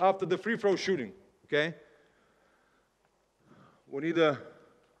simples after the free throw shooting, okay? We need a,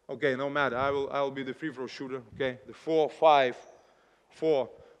 okay, no matter, I will be the free throw shooter, okay? The 4, 5, 4.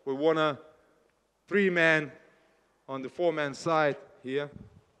 We want a 3-man on the 4-man side here.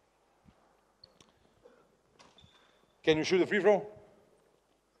 Can you shoot a free throw?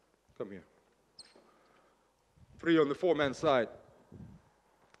 Come here. 3 on the 4-man side.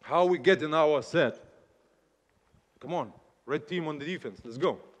 How we get in our set? Come on, red team on the defense, let's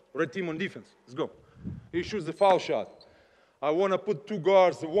go. Red team on defense, let's go. He shoots the foul shot. I want to put 2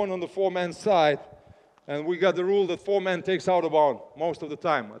 guards, the one on the 4-man side, and we got the rule that 4-man takes out of bounds most of the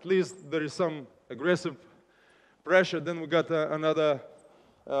time. At least there is some aggressive pressure, then we got another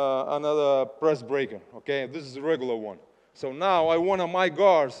press breaker, okay? This is a regular one. So now I want my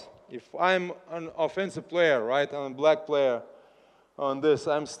guards, if I'm an offensive player, right, I'm a black player on this,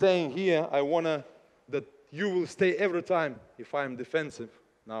 I'm staying here, I want that you will stay every time if I'm defensive.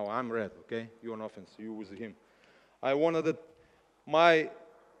 Now I'm red, okay? You're on offense, you with him. I wanted that my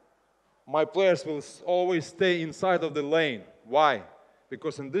players will always stay inside of the lane. Why?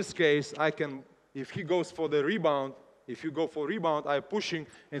 Because in this case, I can, if he goes for the rebound, if you go for rebound, I'm pushing,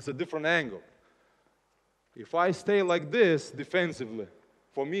 and it's a different angle. If I stay like this defensively,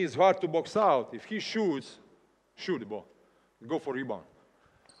 for me it's hard to box out. If he shoots, shoot the ball. Go for rebound.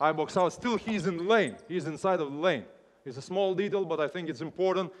 I box out, still he's in the lane. He's inside of the lane. It's a small detail, but I think it's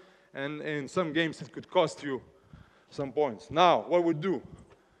important, and in some games it could cost you some points. Now, what we do?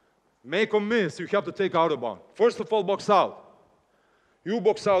 Make or miss, you have to take out of bound. First of all, box out. You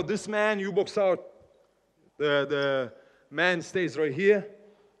box out this man, you box out the man stays right here.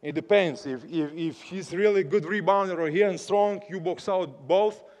 It depends. If he's really good rebounder right here and strong, you box out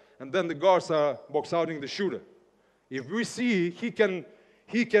both, and then the guards are box outing the shooter. If we see he can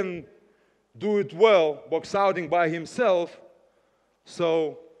do it well, box outing by himself,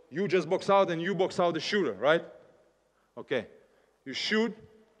 so you just box out and you box out the shooter, right? Okay. You shoot.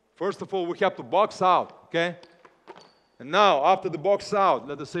 First of all, we have to box out, okay? And now, after the box out,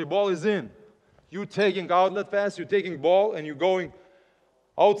 let us say ball is in. You taking outlet pass, you're taking ball, and you're going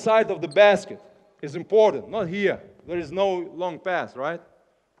outside of the basket. It's important, not here. There is no long pass, right?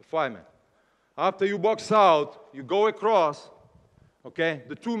 The 5-man. After you box out, you go across, okay?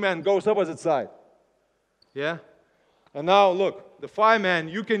 The 2-man goes opposite side, yeah? And now, look, the 5-man,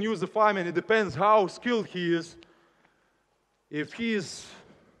 you can use the 5-man. It depends how skilled he is. If he is,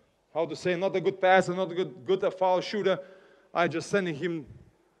 how to say, not a good passer, not a good foul shooter, I just send him,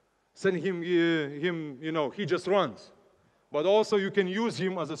 you know, he just runs. But also you can use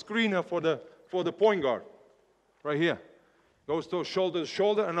him as a screener for the point guard, right here. Goes to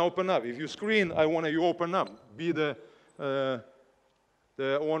shoulder and open up. If you screen, I want you open up. Be the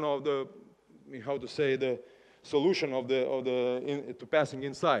one of the, how to say, the solution of to passing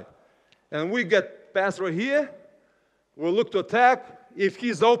inside. And we get pass right here. We'll look to attack. If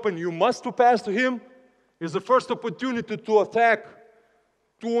he's open, you must to pass to him. It's the first opportunity to attack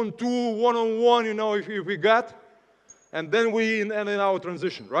 2-on-2, 1-on-1, you know, if we got. And then we in our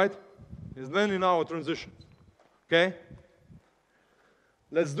transition, right? It's then in our transition. Okay?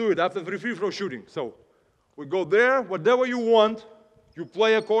 Let's do it after the free throw shooting. So we go there, whatever you want, you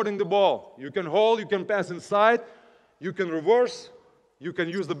play according to the ball. You can hold, you can pass inside, you can reverse, you can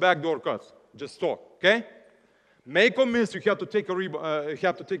use the backdoor cuts. Just talk, okay? Make or miss, you have to take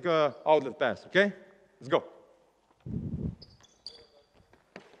a outlet pass, okay? Let's go.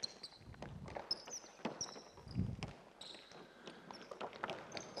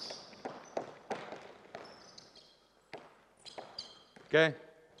 Okay,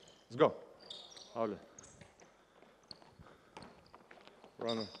 let's go. Outlet.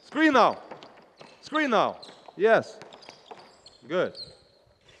 Runner. Screen now. Screen now. Yes. Good.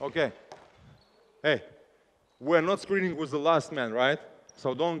 Okay. Hey, we're not screening with the last man, right?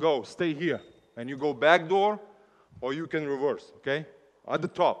 So don't go. Stay here. And you go back door, or you can reverse, okay? At the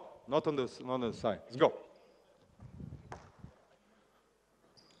top, not on the side. Let's go.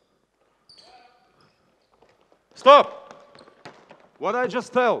 Stop. What I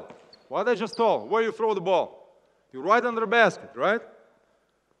just told? Where you throw the ball? You're right under the basket, right?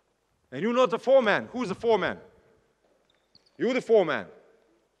 And you're not the 4-man. Who's the 4-man? You're the 4-man.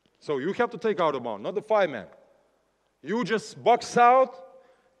 So you have to take out the ball, not the 5-man. You just box out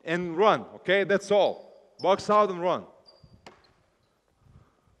and run, okay? That's all. Box out and run.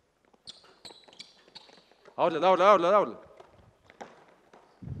 Outlet.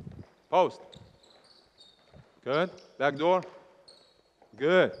 Post. Good. Back door.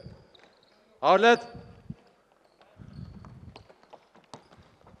 Good. Outlet.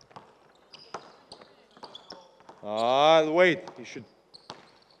 Wait, he should.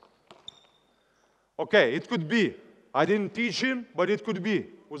 Okay, it could be. I didn't teach him, but it could be.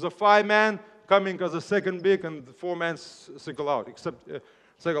 With a 5-man coming as a second big and the 4-man single out, except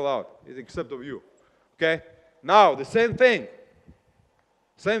of you. Okay? Now, the same thing.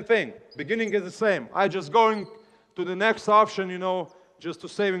 Same thing. Beginning is the same. I just going to the next option, you know, just to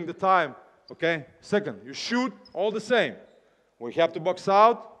saving the time. Okay? Second, you shoot, all the same. We have to box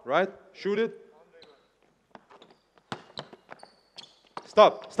out, right? Shoot it.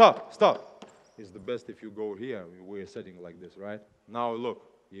 Stop, stop, stop. It's the best if you go here. We're setting like this, right? Now look,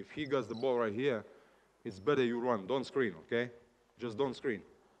 if he gets the ball right here, it's better you run. Don't screen, okay? Just don't screen.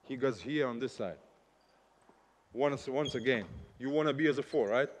 He gets here on this side. Once again, you want to be as a 4,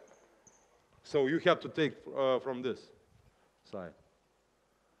 right? So you have to take from this side.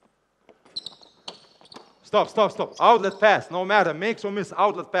 Stop, stop, stop. Outlet pass, no matter, makes or miss,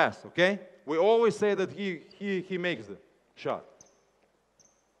 outlet pass, okay? We always say that he makes the shot.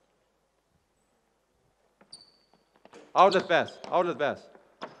 Outlet pass, outlet pass.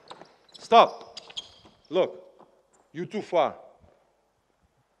 Stop. Look, you're too far.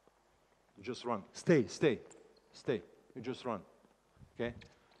 You just run. Stay, stay, stay. You just run, okay?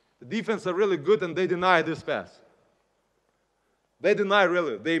 The defense are really good and they deny this pass. They deny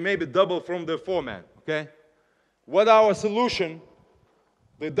really. They maybe double from the 4-man, okay? What our solution?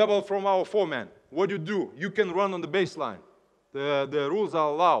 They double from our 4-man. What do? You can run on the baseline. The rules are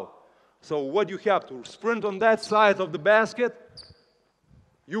allowed. So what you have to sprint on that side of the basket.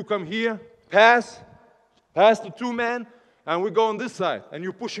 You come here, pass the 2-man, and we go on this side, and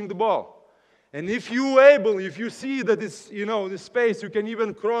you're pushing the ball. And if you see that it's, you know, this space, you can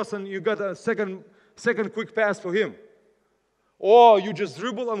even cross and you got a second quick pass for him. Or you just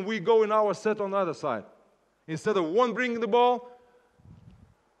dribble and we go in our set on the other side. Instead of 1 bringing the ball,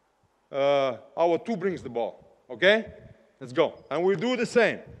 our 2 brings the ball. Okay? Let's go. And we do the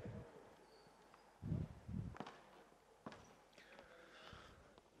same.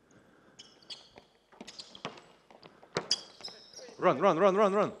 Run, run, run,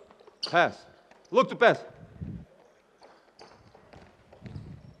 run, run. Pass. Look to pass.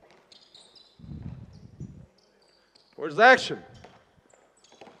 Where's the action?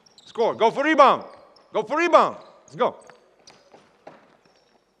 Score. Go for rebound. Go for rebound. Let's go.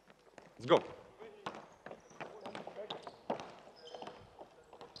 Let's go.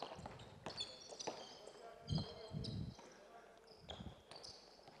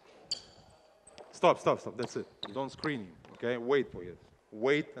 Stop, stop, stop. That's it. Don't screen him. Okay? Wait for it.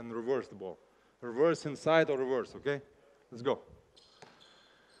 Wait and reverse the ball. Reverse inside or reverse, okay? Let's go.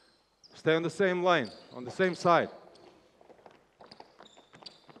 Stay on the same line, on the same side.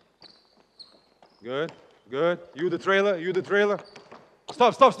 Good, good. You the trailer, you the trailer.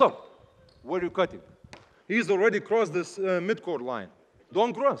 Stop, stop, stop. Where are you cutting? He's already crossed this midcourt line.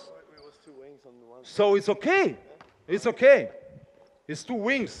 Don't cross. So it's okay. It's okay. It's 2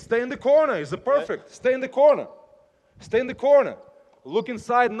 wings. Stay in the corner. It's perfect. Stay in the corner. Stay in the corner. Look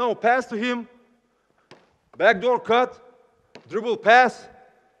inside. No. Pass to him. Backdoor cut. Dribble pass.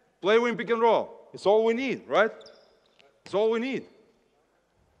 Play wing pick and roll. It's all we need, right? It's all we need.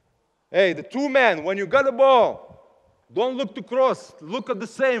 Hey, the 2-man, when you got the ball, don't look to cross. Look at the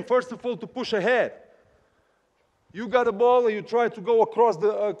same. First of all, to push ahead. You got the ball and you try to go across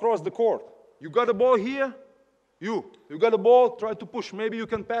the court. You got the ball here. You got the ball, try to push. Maybe you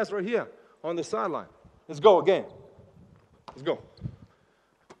can pass right here on the sideline. Let's go again. Let's go.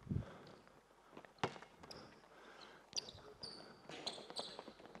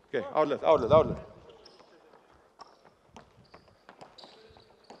 Okay, outlet, outlet, outlet.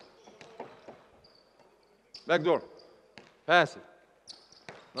 Back door. Pass it.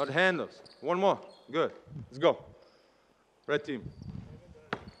 Not handoffs. 1 more. Good. Let's go. Red team.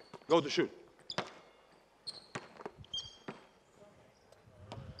 Go to shoot.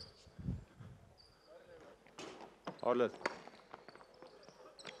 Outlet.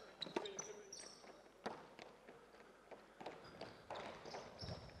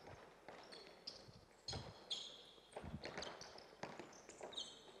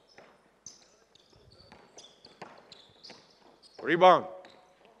 Rebound.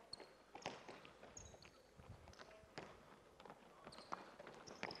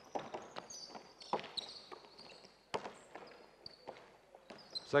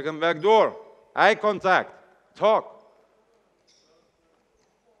 Second back door. Eye contact. Talk.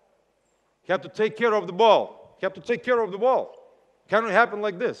 You have to take care of the ball. You have to take care of the ball. Cannot happen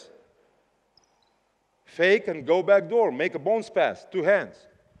like this. Fake and go back door. Make a bounce pass. 2 hands.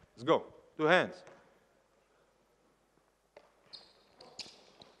 Let's go. 2 hands.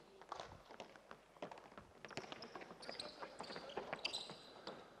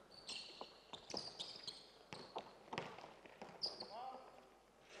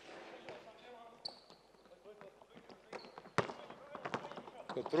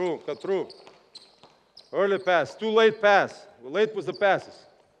 Cut through, cut through. Early pass, too late pass. We're late with the passes.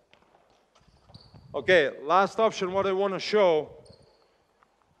 Okay, last option, what I want to show.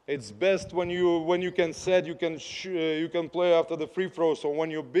 It's best when you can set, you can play after the free throw. So when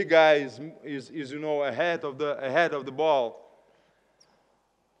your big guy is you know ahead of the ball.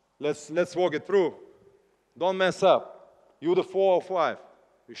 Let's walk it through. Don't mess up. You the 4 or 5.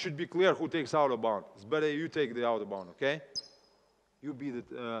 You should be clear who takes out of bound. It's better you take the out of bound, okay? You be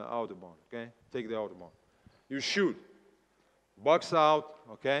the out of bound, okay? Take the out of bound. You shoot. Box out,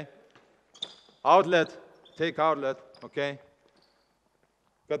 okay? Outlet, take outlet, okay?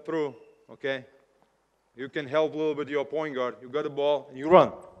 Cut through, okay? You can help a little bit your point guard. You got the ball and you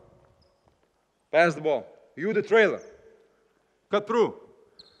run. Pass the ball. You the trailer. Cut through.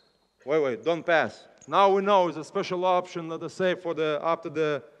 Wait, don't pass. Now we know it's a special option, let us say, for after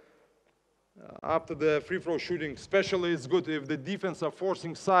the free throw shooting. Especially it's good if the defense are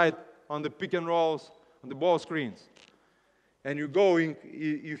forcing side on the pick and rolls, on the ball screens. And you're going,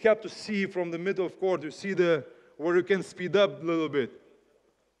 you have to see from the middle of court, you see where you can speed up a little bit.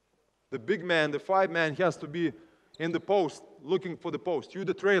 The big man, the 5-man, has to be in the post, looking for the post. You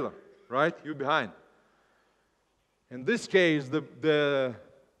the trailer, right? You behind. In this case, the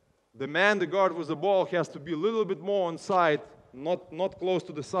man, the guard with the ball, has to be a little bit more on side, not close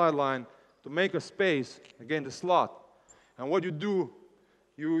to the sideline, to make a space, again, the slot. And what you do,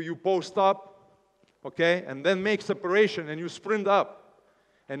 you post up, okay, and then make separation, and you sprint up,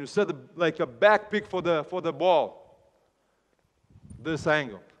 and you set like a back pick for the ball. This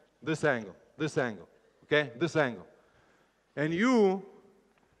angle, this angle, this angle, okay, this angle. And you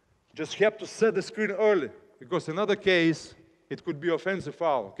just have to set the screen early, because in other case, it could be offensive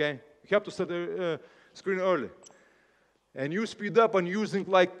foul, okay? You have to set the screen early. And you speed up and using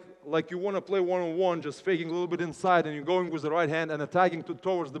like you want to play one-on-one, just faking a little bit inside, and you're going with the right hand and attacking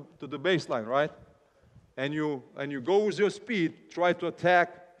towards the baseline, right? And you go with your speed, try to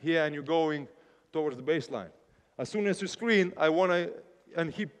attack here, and you're going towards the baseline. As soon as you screen,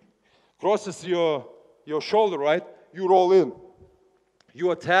 and he crosses your shoulder, right? You roll in.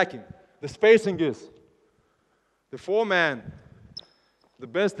 You're attacking. The spacing is the 4-man. The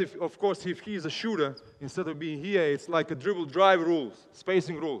best, of course, if he's a shooter, instead of being here, it's like a dribble drive rules,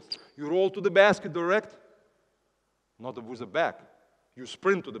 spacing rules. You roll to the basket direct, not with the back. You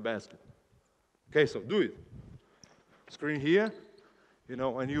sprint to the basket. Okay, so do it. Screen here, you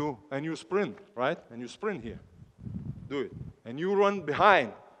know, and you sprint, right? And you sprint here. Do it. And you run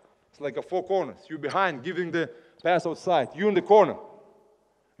behind. It's like a 4 corners. You behind, giving the pass outside. You in the corner.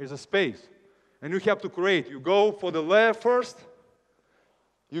 There's a space. And you have to create. You go for the left first.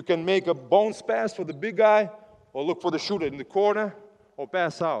 You can make a bounce pass for the big guy, or look for the shooter in the corner, or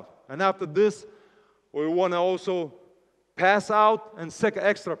pass out. And after this, we want to also pass out and second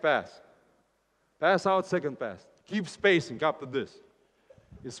extra pass. Pass out, second pass. Keep spacing after this.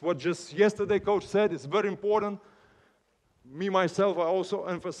 It's what just yesterday coach said. It's very important. Me, myself, are also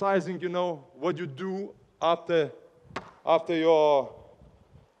emphasizing, you know, what you do after the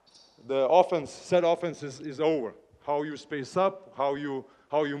offense, set offense is over. How you space up, how you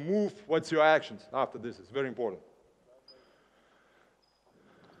move, what's your actions after this. It's very important.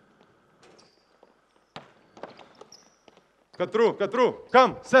 Cut through, cut through.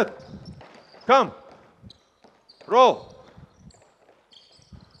 Come, set. Come. Roll.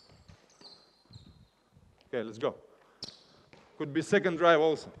 Okay, let's go. Could be second drive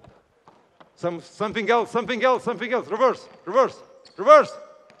also. Something else, something else, something else. Reverse, reverse, reverse.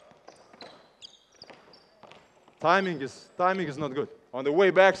 Timing is not good. On the way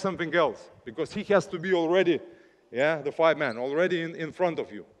back, something else. Because he has to be already, yeah, the 5-man, already in front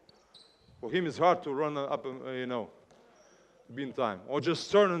of you. For him, it's hard to run up, you know, to be in time. Or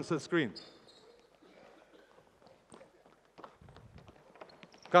just turn and set screen.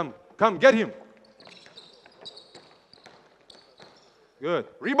 Come, get him. Good.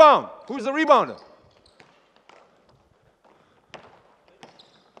 Rebound. Who's the rebounder?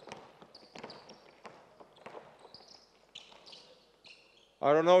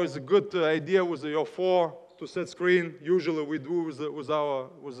 I don't know, it's a good idea with your 4 to set screen. Usually we do with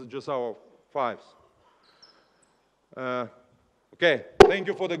just our 5s. Okay, thank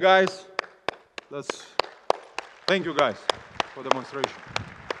you for the guys. Thank you guys for demonstration.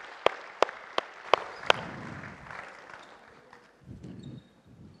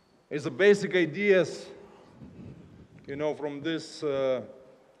 It's the basic ideas, you know, from this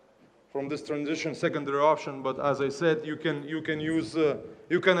transition secondary option. But as I said, you can use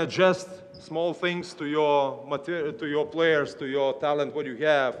you can adjust small things to your material, to your players, to your talent, what you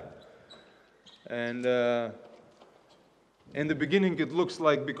have, and In the beginning, it looks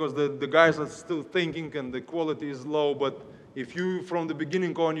like because the guys are still thinking and the quality is low, but if you, from the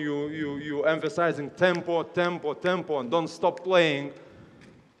beginning on, you emphasizing tempo, tempo, tempo, and don't stop playing,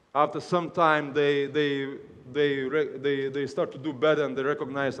 after some time, they start to do better and they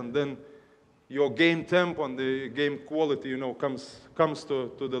recognize, and then your game tempo and the game quality, you know, comes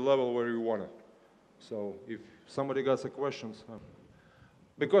to the level where you want it. So if somebody got some questions.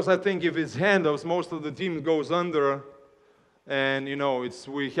 Because I think if it's handoffs, most of the team goes under, and you know,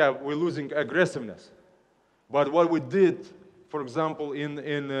 we're losing aggressiveness. But what we did, for example,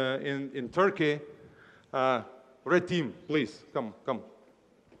 in Turkey, red team, please come,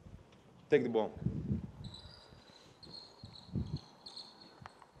 take the ball.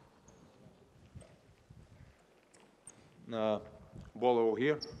 Ball over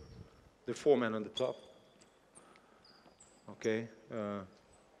here, the 4-man on the top. Okay,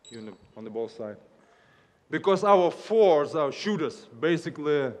 on the ball side. Because our fours, our shooters,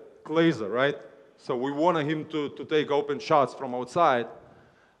 basically Glazer, right? So we wanted him to take open shots from outside,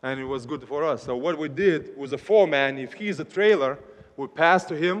 and it was good for us. So what we did was a 4-man. If he's a trailer, we pass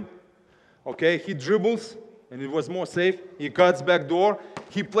to him. Okay, he dribbles, and it was more safe. He cuts back door.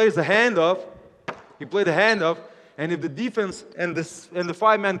 He plays a handoff. He played a handoff, and if the defense and the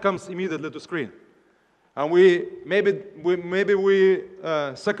 5-man comes immediately to screen. And maybe we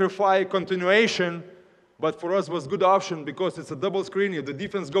sacrifice continuation, but for us was good option because it's a double screen. If the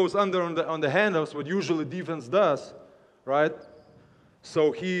defense goes under on the handoffs, what usually defense does, right?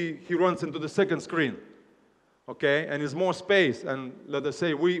 So he runs into the second screen, okay? And it's more space. And let us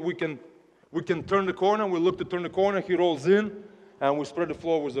say we can turn the corner. We look to turn the corner. He rolls in, and we spread the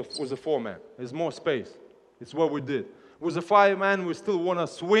floor with a 4-man. There's more space. It's what we did. With a 5-man, we still want to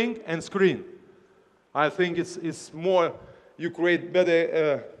swing and screen. I think it's more, you create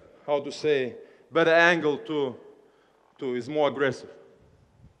better, better angle to is more aggressive.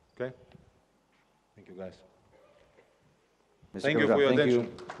 Okay? Thank you, guys. Mr. Thank you Kemzura, for your thank attention.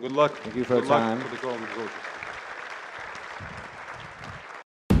 you. Good luck. Thank you for your Good luck time. for the coaches.